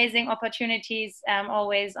beautiful, amazing opportunities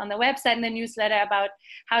always on the website and the newsletter about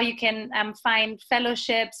how you can find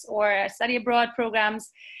fellowships or study abroad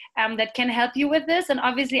programs that can help you with this. And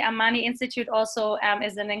obviously, Amani Institute also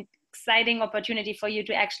is an exciting opportunity for you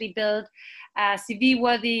to actually build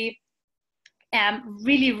CV-worthy,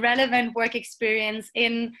 really relevant work experience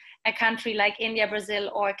in a country like India,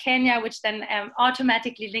 Brazil, or Kenya, which then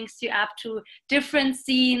automatically links you up to different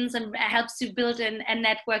scenes and helps you build a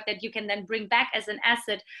network that you can then bring back as an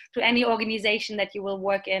asset to any organization that you will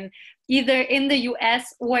work in, either in the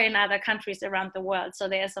US or in other countries around the world. So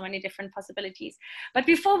there are so many different possibilities. But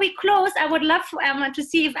before we close, I would love to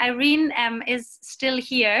see if Irene is still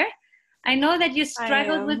here. I know that you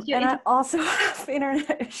struggled with your... And I also have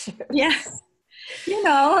internet issues. Yes. You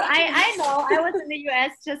know, I know. I was in the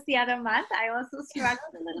US just the other month. I also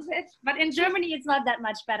struggled a little bit. But in Germany, it's not that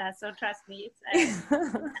much better. So trust me, it's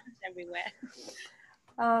everywhere.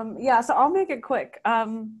 Yeah, so I'll make it quick.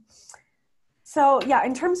 So yeah,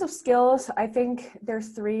 in terms of skills, I think there's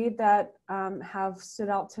three that have stood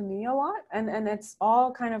out to me a lot. And it's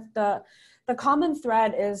all kind of the common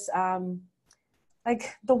thread is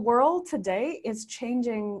like the world today is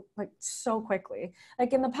changing like so quickly.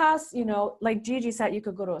 Like in the past, you know, like Gigi said, you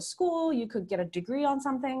could go to a school, you could get a degree on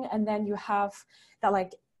something, and then you have that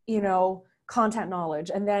like, you know, content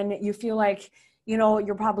knowledge. And then you feel like, you know,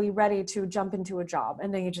 you're probably ready to jump into a job,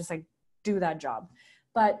 and then you just like do that job.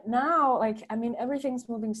 But now, like, I mean, everything's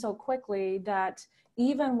moving so quickly that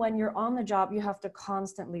even when you're on the job, you have to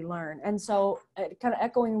constantly learn. And so kind of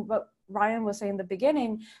echoing what Ryan was saying in the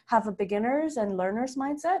beginning, have a beginners and learners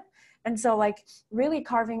mindset. And so like really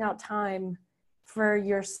carving out time for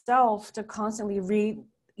yourself to constantly read,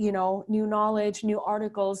 you know, new knowledge, new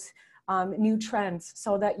articles, new trends,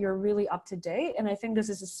 so that you're really up to date. And I think this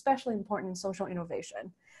is especially important in social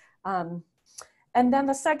innovation. And then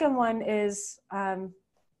the second one is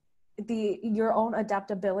your own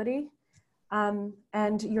adaptability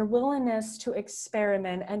and your willingness to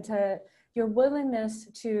experiment and your willingness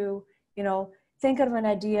to, you know, think of an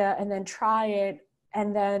idea and then try it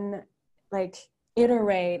and then like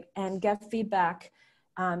iterate and get feedback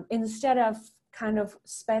instead of kind of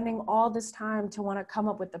spending all this time to want to come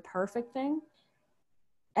up with the perfect thing.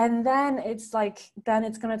 And then it's like, then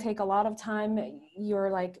it's going to take a lot of time. You're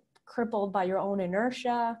like crippled by your own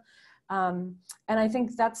inertia. And I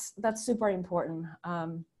think that's super important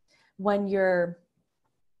when you're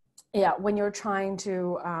trying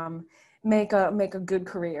to make a good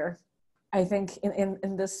career, I think,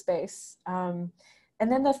 in this space. And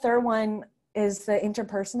then the third one is the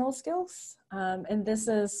interpersonal skills. And this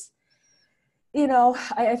is, you know,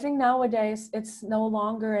 I think nowadays it's no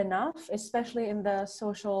longer enough, especially in the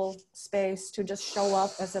social space, to just show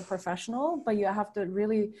up as a professional, but you have to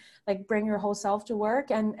really like bring your whole self to work.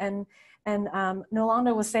 And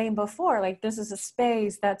Nolanda was saying before, like this is a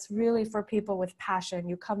space that's really for people with passion.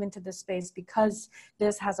 You come into this space because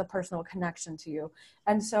this has a personal connection to you.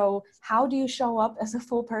 And so how do you show up as a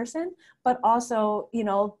full person, but also, you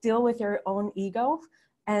know, deal with your own ego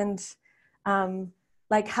and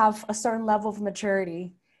like have a certain level of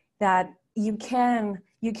maturity that you can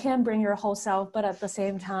bring your whole self, but at the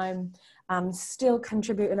same time, still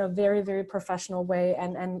contribute in a very, very professional way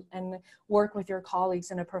and work with your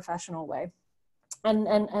colleagues in a professional way. And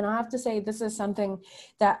I have to say, this is something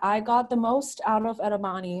that I got the most out of at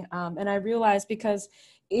Amani. And I realized because,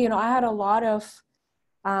 you know, I had a lot of,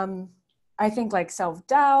 I think like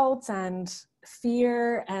self-doubts and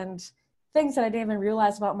fear and things that I didn't even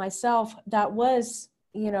realize about myself that was,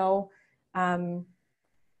 you know,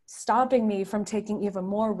 stopping me from taking even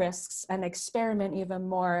more risks and experiment even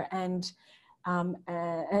more and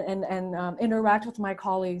interact with my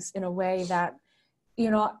colleagues in a way that,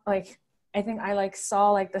 you know, like, I think I like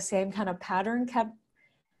saw like the same kind of pattern kept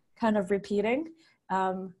kind of repeating.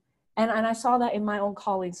 And I saw that in my own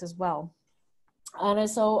colleagues as well. And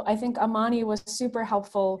so I think Amani was super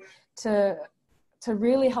helpful to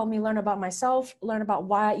really help me learn about myself, learn about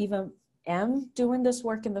why I even am doing this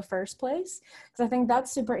work in the first place. Because I think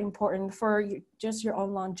that's super important for just your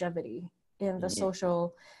own longevity in the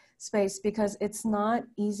social space, because it's not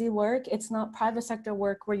easy work. It's not private sector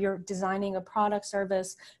work where you're designing a product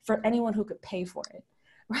service for anyone who could pay for it,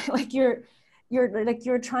 right? Like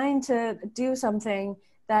you're trying to do something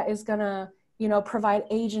that is gonna, you know, provide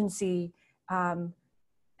agency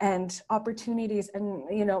and opportunities, and,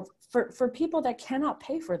 you know, for people that cannot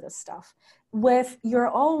pay for this stuff with your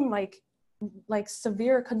own like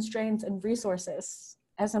severe constraints and resources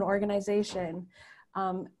as an organization.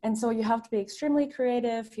 And so you have to be extremely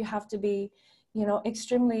creative. You have to be, you know,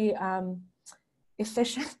 extremely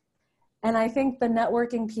efficient. And I think the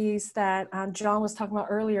networking piece that John was talking about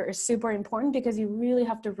earlier is super important, because you really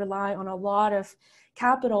have to rely on a lot of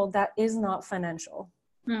capital that is not financial.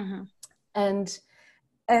 Mm-hmm.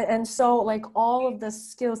 And so like all of the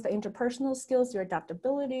skills, the interpersonal skills, your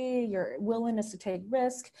adaptability, your willingness to take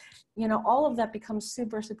risk, you know, all of that becomes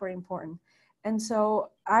super, super important. And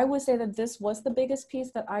so I would say that this was the biggest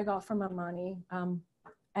piece that I got from Amani.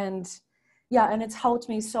 And yeah, and it's helped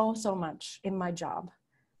me so, so much in my job.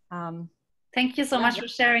 Thank you so much for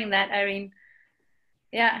sharing that, Irene.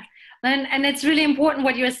 Yeah, and it's really important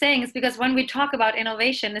what you're saying, is because when we talk about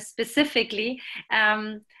innovation specifically,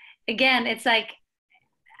 again, it's like,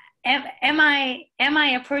 am I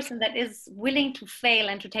a person that is willing to fail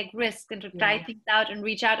and to take risks and to try things out and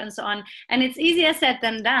reach out and so on? And it's easier said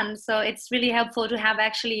than done. So it's really helpful to have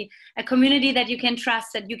actually a community that you can trust,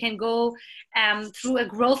 that you can go through a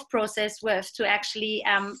growth process with, to actually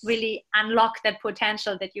really unlock that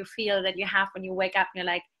potential that you feel that you have when you wake up and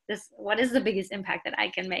you're like, what is the biggest impact that I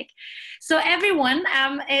can make? So everyone,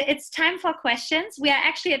 it's time for questions. We are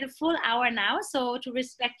actually at a full hour now, so to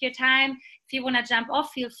respect your time, if you want to jump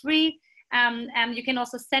off, feel free. You can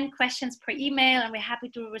also send questions per email, and we're happy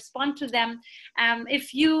to respond to them.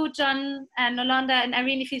 If you, John, and Nolanda, and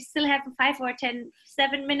Irene, if you still have 5 or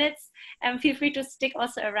 7 minutes, feel free to stick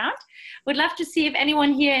also around. Would love to see if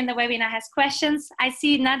anyone here in the webinar has questions. I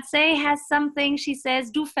see Natsei has something. She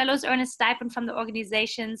says, do fellows earn a stipend from the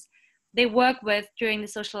organizations they work with during the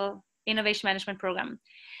social innovation management program?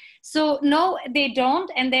 So no, they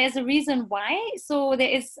don't, and there's a reason why. So there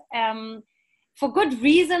is, for good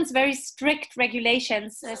reasons, very strict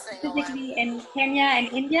regulations, specifically in Kenya and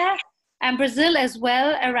India, and Brazil as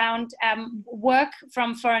well, around work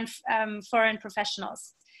from foreign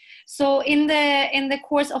professionals. So in the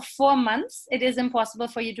course of 4 months, it is impossible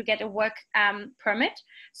for you to get a work permit.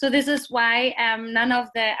 So this is why none of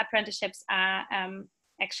the apprenticeships are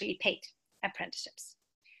actually paid apprenticeships.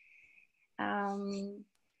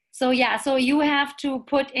 So yeah, so you have to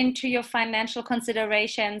put into your financial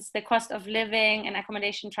considerations the cost of living and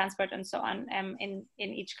accommodation, transport, and so on in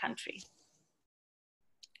each country.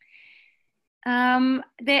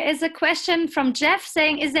 There is a question from Jeff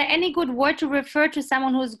saying, is there any good word to refer to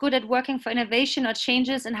someone who is good at working for innovation or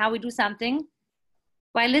changes in how we do something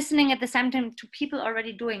while listening at the same time to people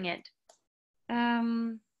already doing it?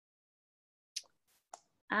 I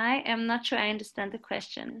am not sure I understand the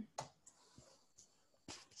question.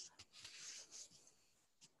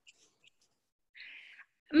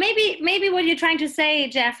 Maybe what you're trying to say,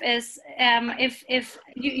 Jeff, is if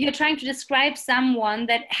you're trying to describe someone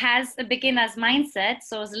that has a beginner's mindset,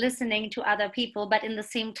 so is listening to other people, but in the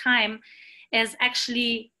same time is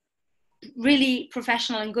actually really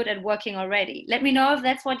professional and good at working already. Let me know if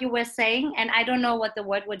that's what you were saying, and I don't know what the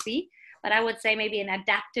word would be, but I would say maybe an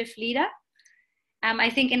adaptive leader.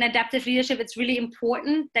 I think in adaptive leadership, it's really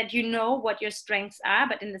important that you know what your strengths are,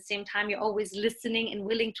 but in the same time, you're always listening and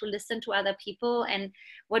willing to listen to other people. And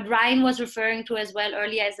what Ryan was referring to as well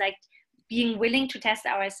earlier is like being willing to test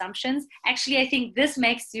our assumptions. Actually, I think this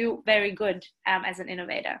makes you very good as an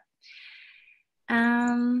innovator.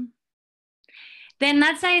 Then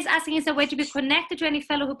Natsai is asking, is there a way to be connected to any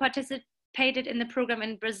fellow who participated in the program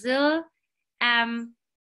in Brazil?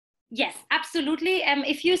 Yes, absolutely.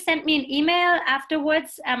 If you send me an email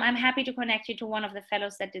afterwards, I'm happy to connect you to one of the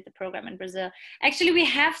fellows that did the program in Brazil. Actually, we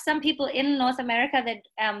have some people in North America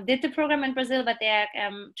that did the program in Brazil, but they're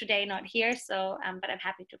today not here. So, but I'm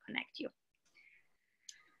happy to connect you.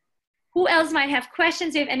 Who else might have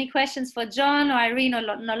questions? Do you have any questions for John or Irene or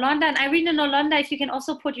Nolanda? And Irene and Nolanda, if you can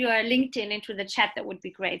also put your LinkedIn into the chat, that would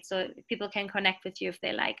be great. So people can connect with you if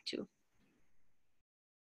they like to.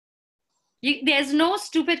 There's no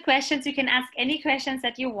stupid questions. You can ask any questions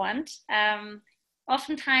that you want.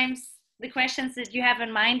 Oftentimes, the questions that you have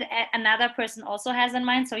in mind, another person also has in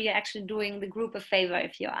mind. So you're actually doing the group a favor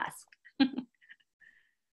if you ask.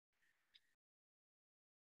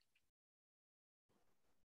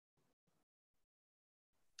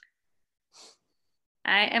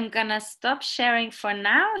 I am gonna stop sharing for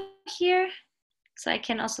now here, so I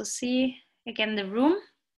can also see again the room.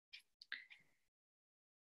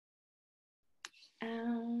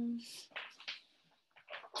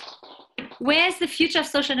 Where's the future of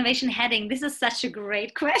social innovation heading? This is such a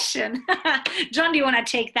great question. John, do you want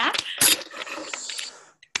to take that?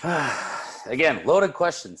 Again, loaded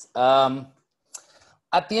questions.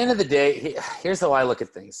 At the end of the day, here's how I look at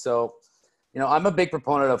things. So, I'm a big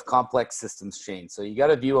proponent of complex systems change. So you got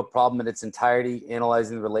to view a problem in its entirety,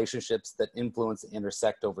 analyzing the relationships that influence and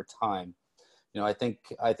intersect over time. I think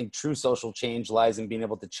true social change lies in being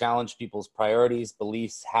able to challenge people's priorities,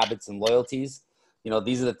 beliefs, habits, and loyalties.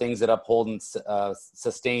 These are the things that uphold and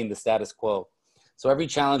sustain the status quo. So every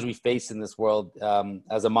challenge we face in this world,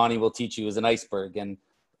 as Amani will teach you, is an iceberg. And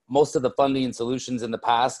most of the funding and solutions in the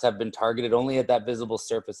past have been targeted only at that visible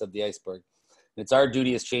surface of the iceberg. It's our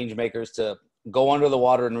duty as change makers to go under the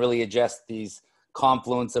water and really adjust these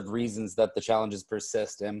confluence of reasons that the challenges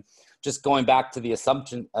persist. And just going back to the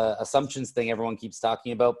assumptions thing everyone keeps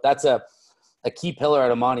talking about, that's a key pillar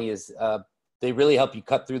at Amani is they really help you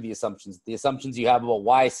cut through the assumptions you have about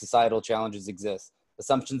why societal challenges exist,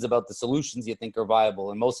 assumptions about the solutions you think are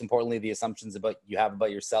viable, and most importantly, the assumptions you have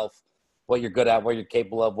about yourself, what you're good at, what you're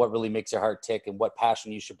capable of, what really makes your heart tick, and what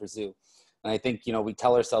passion you should pursue. And I think, we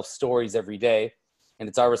tell ourselves stories every day, and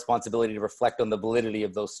it's our responsibility to reflect on the validity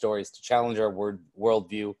of those stories, to challenge our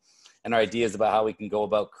worldview and our ideas about how we can go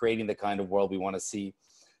about creating the kind of world we want to see.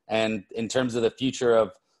 And in terms of the future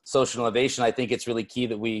of social innovation, I think it's really key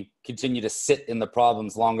that we continue to sit in the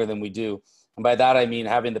problems longer than we do. And by that, I mean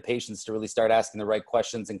having the patience to really start asking the right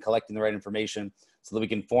questions and collecting the right information so that we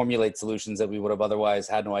can formulate solutions that we would have otherwise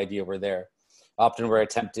had no idea were there. Often we're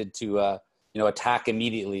tempted to, attack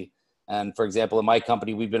immediately. And for example, in my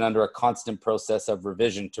company, we've been under a constant process of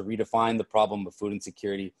revision to redefine the problem of food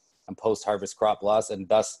insecurity and post-harvest crop loss, and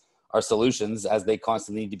thus our solutions, as they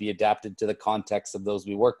constantly need to be adapted to the context of those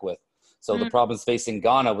we work with. So the problems facing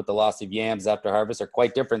Ghana with the loss of yams after harvest are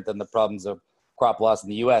quite different than the problems of crop loss in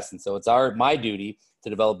the US. And so it's my duty to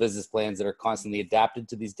develop business plans that are constantly adapted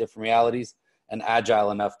to these different realities and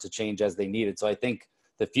agile enough to change as they need it. So I think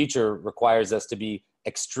the future requires us to be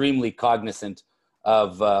extremely cognizant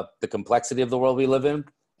of the complexity of the world we live in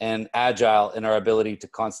and agile in our ability to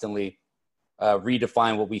constantly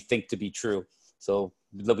redefine what we think to be true. So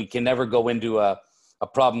that we can never go into a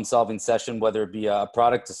problem-solving session, whether it be a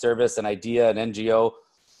product, a service, an idea, an NGO,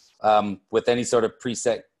 with any sort of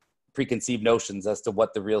preconceived notions as to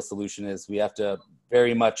what the real solution is. We have to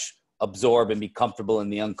very much absorb and be comfortable in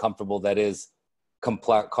the uncomfortable that is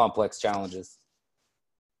complex challenges.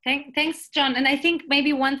 Thanks, John. And I think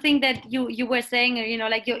maybe one thing that you were saying,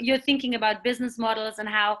 like you're thinking about business models and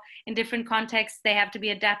how in different contexts they have to be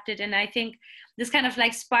adapted. And I think this kind of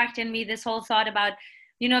like sparked in me this whole thought about,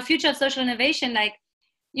 future of social innovation. Like,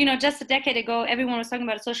 just a decade ago, everyone was talking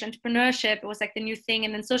about social entrepreneurship. It was like the new thing.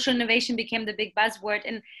 And then social innovation became the big buzzword.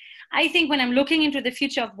 And I think when I'm looking into the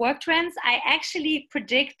future of work trends, I actually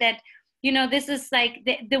predict that, this is like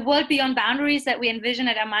the world beyond boundaries that we envision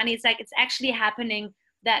at Amani. It's like, it's actually happening,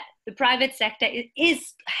 that the private sector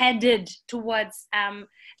is headed towards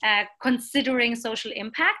considering social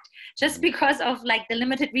impact, just because of like the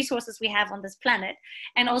limited resources we have on this planet,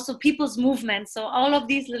 and also people's movement. So all of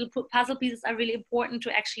these little puzzle pieces are really important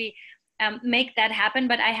to actually make that happen.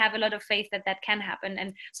 But I have a lot of faith that that can happen.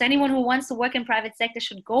 And so anyone who wants to work in private sector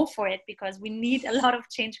should go for it, because we need a lot of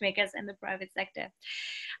change makers in the private sector.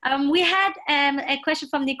 We had a question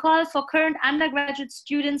from Nicole. For current undergraduate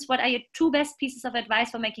students, what are your 2 best pieces of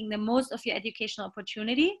advice for making the most of your educational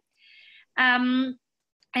opportunity?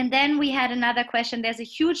 And then we had another question. There's a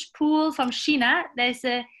huge pool from Sheena. There's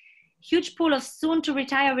a huge pool of soon to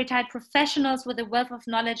retire retired professionals with a wealth of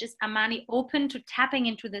knowledge. Is Amani open to tapping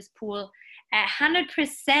into this pool?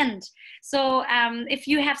 100%. So if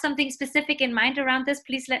you have something specific in mind around this,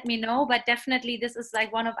 please let me know. But definitely this is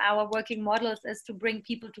like one of our working models, is to bring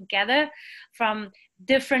people together from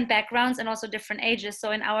different backgrounds and also different ages.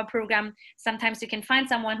 So in our program, sometimes you can find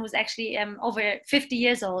someone who's actually over 50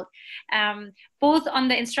 years old. Both on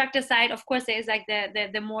the instructor side, of course, there is like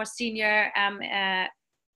the more senior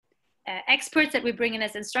experts that we bring in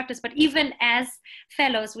as instructors, but even as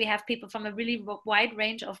fellows, we have people from a really wide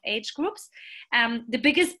range of age groups. The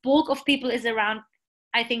biggest bulk of people is around,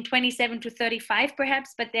 I think, 27 to 35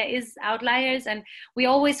 perhaps, but there is outliers. And we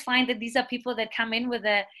always find that these are people that come in with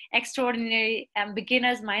an extraordinary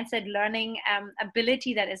beginner's mindset, learning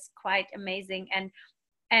ability that is quite amazing,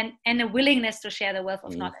 and a willingness to share the wealth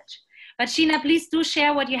of knowledge. But Sheena, please do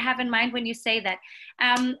share what you have in mind when you say that.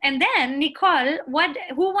 And then Nicole,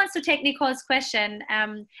 who wants to take Nicole's question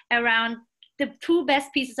around the 2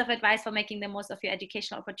 best pieces of advice for making the most of your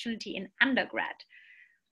educational opportunity in undergrad?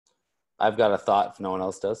 I've got a thought if no one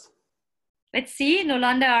else does. Let's see,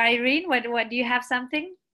 Nolanda or Irene, what do you have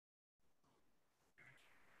something?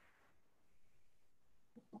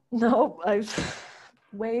 No, I've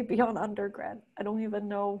way beyond undergrad. I don't even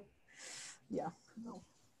know. Yeah, no.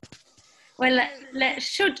 Well,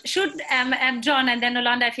 shoot, John, and then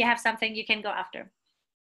Yolanda, if you have something, you can go after.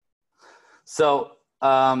 So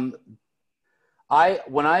when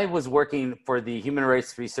I was working for the Human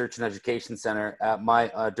Rights Research and Education Center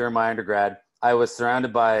at during my undergrad, I was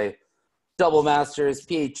surrounded by double masters,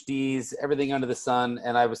 PhDs, everything under the sun,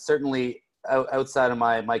 and I was certainly outside of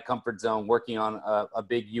my comfort zone working on a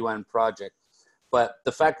big UN project. But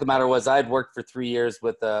the fact of the matter was, I had worked for 3 years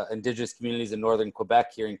with Indigenous communities in northern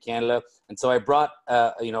Quebec here in Canada, and so I brought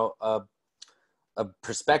a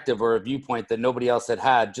perspective or a viewpoint that nobody else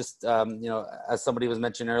had. Just as somebody was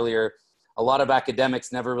mentioning earlier, a lot of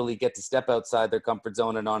academics never really get to step outside their comfort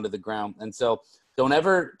zone and onto the ground. And so don't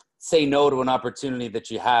ever say no to an opportunity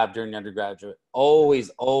that you have during undergraduate.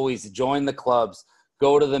 Always join the clubs,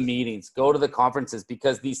 go to the meetings, go to the conferences,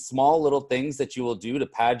 because these small little things that you will do to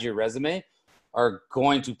pad your resume are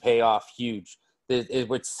going to pay off huge.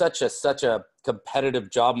 It's such a competitive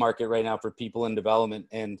job market right now for people in development.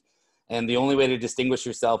 And the only way to distinguish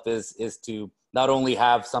yourself is to not only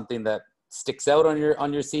have something that sticks out on your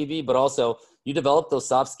CV, but also you develop those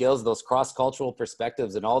soft skills, those cross-cultural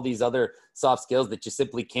perspectives, and all these other soft skills that you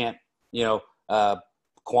simply can't,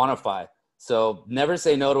 quantify. So never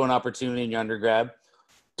say no to an opportunity in your undergrad.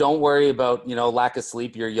 Don't worry about, lack of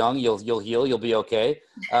sleep. You're young. You'll heal. You'll be okay.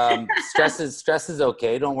 Stress is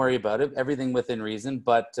okay. Don't worry about it. Everything within reason.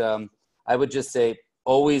 But I would just say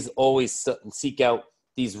always seek out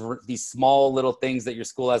these small little things that your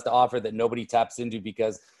school has to offer that nobody taps into,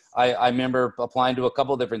 because I remember applying to a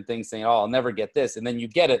couple of different things saying, oh, I'll never get this. And then you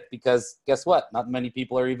get it because guess what? Not many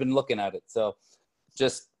people are even looking at it. So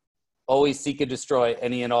just always seek and destroy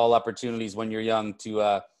any and all opportunities when you're young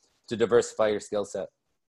to diversify your skill set.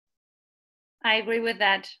 I agree with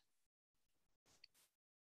that.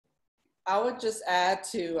 I would just add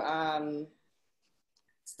to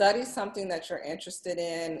study something that you're interested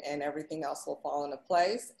in, and everything else will fall into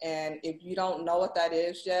place. And if you don't know what that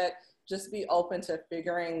is yet, just be open to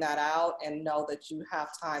figuring that out and know that you have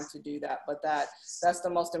time to do that. But that's the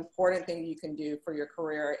most important thing you can do for your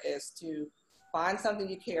career, is to find something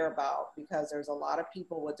you care about, because there's a lot of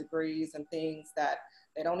people with degrees and things that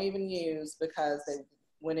they don't even use because they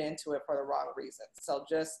went into it for the wrong reasons. So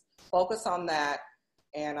just focus on that,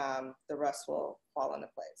 and the rest will fall into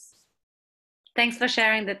place. Thanks for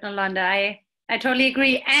sharing that, Yolanda. I totally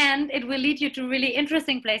agree. And it will lead you to really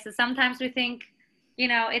interesting places. Sometimes we think,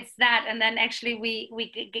 it's that, and then actually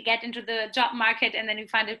we get into the job market and then we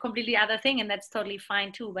find a completely other thing, and that's totally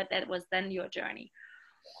fine too. But that was then your journey.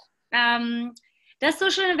 Does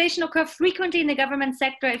social innovation occur frequently in the government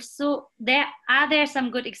sector? If so, are there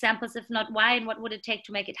some good examples? If not, why, and what would it take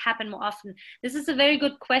to make it happen more often? This is a very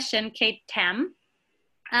good question, Kate Tam.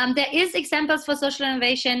 There is examples for social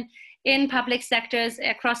innovation in public sectors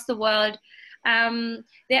across the world.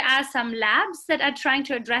 There are some labs that are trying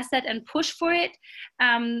to address that and push for it.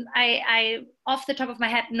 I off the top of my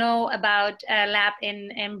head, know about a lab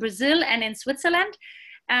in Brazil and in Switzerland.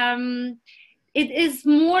 It is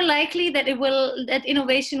more likely that that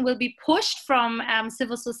innovation will be pushed from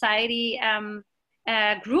civil society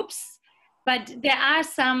groups. But there are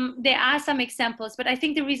some examples. But I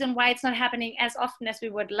think the reason why it's not happening as often as we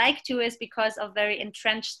would like to is because of very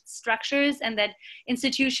entrenched structures, and that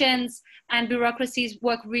institutions and bureaucracies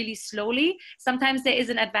work really slowly. Sometimes there is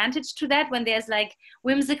an advantage to that when there's like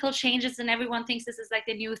whimsical changes and everyone thinks this is like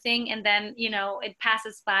the new thing, and then it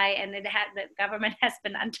passes by and the government has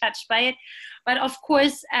been untouched by it. But of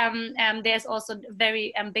course, there's also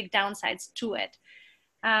very big downsides to it.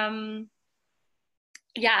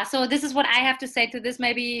 Yeah, so this is what I have to say to this.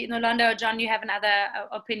 Maybe Yolanda or John, you have another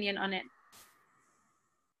opinion on it.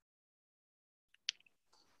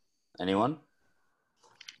 Anyone?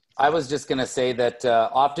 I was just going to say that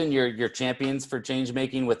often your champions for change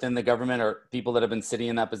making within the government are people that have been sitting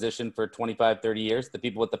in that position for 25, 30 years, the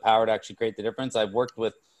people with the power to actually create the difference. I've worked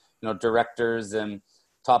with directors and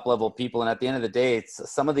top level people, and at the end of the day,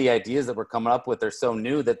 it's some of the ideas that we're coming up with are so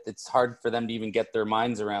new that it's hard for them to even get their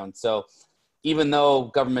minds around. So even though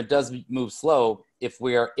government does move slow, if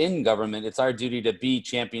we are in government, it's our duty to be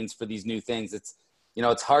champions for these new things. It's,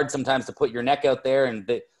 it's hard sometimes to put your neck out there, and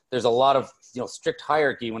there's a lot of, strict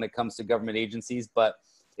hierarchy when it comes to government agencies, but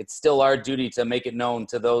it's still our duty to make it known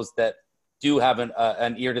to those that do have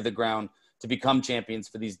an ear to the ground to become champions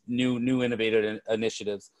for these new innovative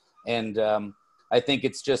initiatives. And I think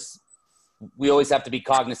it's just, we always have to be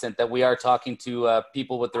cognizant that we are talking to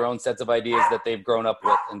people with their own sets of ideas that they've grown up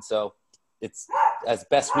with. And so it's as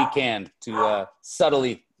best we can to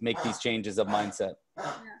subtly make these changes of mindset.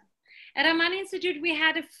 Yeah. At Amani Institute, we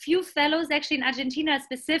had a few fellows actually in Argentina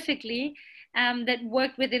specifically that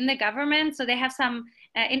worked within the government. So they have some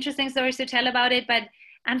interesting stories to tell about it, but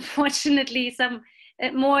unfortunately some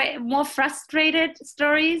more frustrated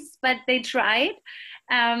stories, but they tried.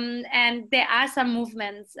 And there are some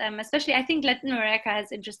movements, especially I think Latin America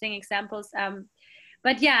has interesting examples.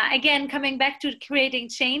 But yeah, again, coming back to creating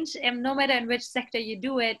change, no matter in which sector you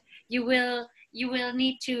do it, you will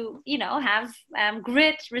need to, have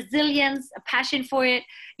grit, resilience, a passion for it.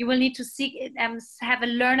 You will need to seek, have a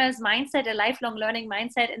learner's mindset, a lifelong learning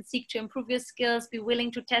mindset, and seek to improve your skills, be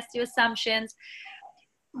willing to test your assumptions.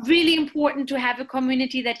 Really important to have a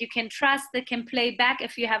community that you can trust, that can play back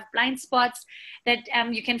if you have blind spots, that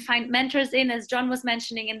you can find mentors in, as John was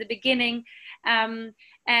mentioning in the beginning.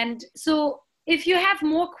 And so if you have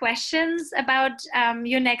more questions about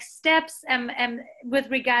your next steps with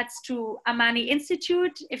regards to Amani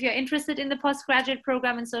Institute, if you're interested in the postgraduate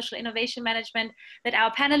program in social innovation management that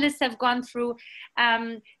our panelists have gone through,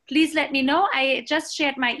 please let me know. I just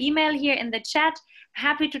shared my email here in the chat.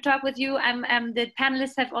 Happy to talk with you. The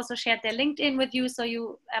panelists have also shared their LinkedIn with you, so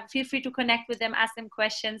you feel free to connect with them, ask them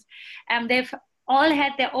questions. They've all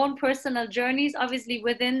had their own personal journeys, obviously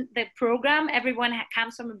within the program. Everyone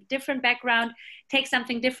comes from a different background, takes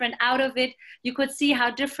something different out of it. You could see how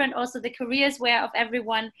different also the careers were of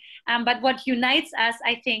everyone. But what unites us,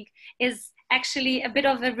 I think, is actually a bit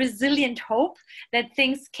of a resilient hope that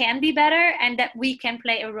things can be better and that we can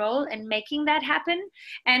play a role in making that happen.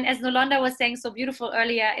 And as Nolonda was saying so beautiful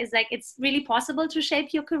earlier, is like, it's really possible to shape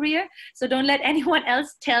your career. So don't let anyone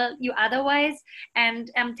else tell you otherwise,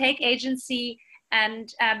 and take agency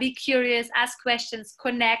and be curious, ask questions,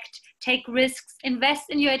 connect, take risks, invest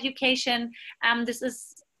in your education.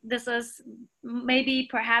 This is maybe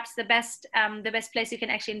perhaps the best place you can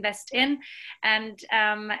actually invest in, and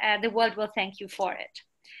the world will thank you for it.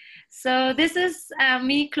 So this is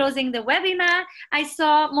me closing the webinar. I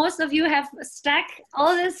saw most of you have stuck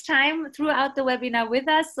all this time throughout the webinar with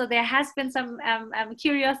us. So there has been some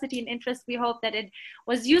curiosity and interest. We hope that it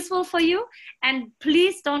was useful for you. And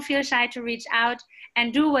please don't feel shy to reach out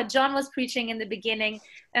and do what John was preaching in the beginning.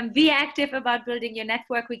 Be active about building your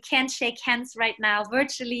network. We can't shake hands right now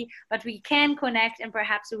virtually, but we can connect, and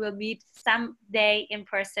perhaps we will meet someday in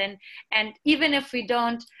person. And even if we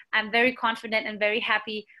don't, I'm very confident and very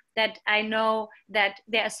happy that I know that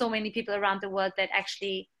there are so many people around the world that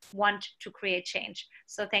actually want to create change.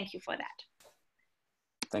 So thank you for that.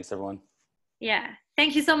 Thanks, everyone. Yeah,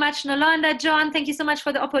 thank you so much, Nolonda, John. Thank you so much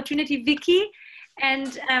for the opportunity, Vicky,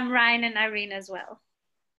 and Ryan and Irene as well.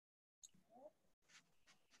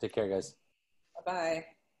 Take care, guys. Bye-bye.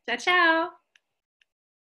 Ciao, ciao.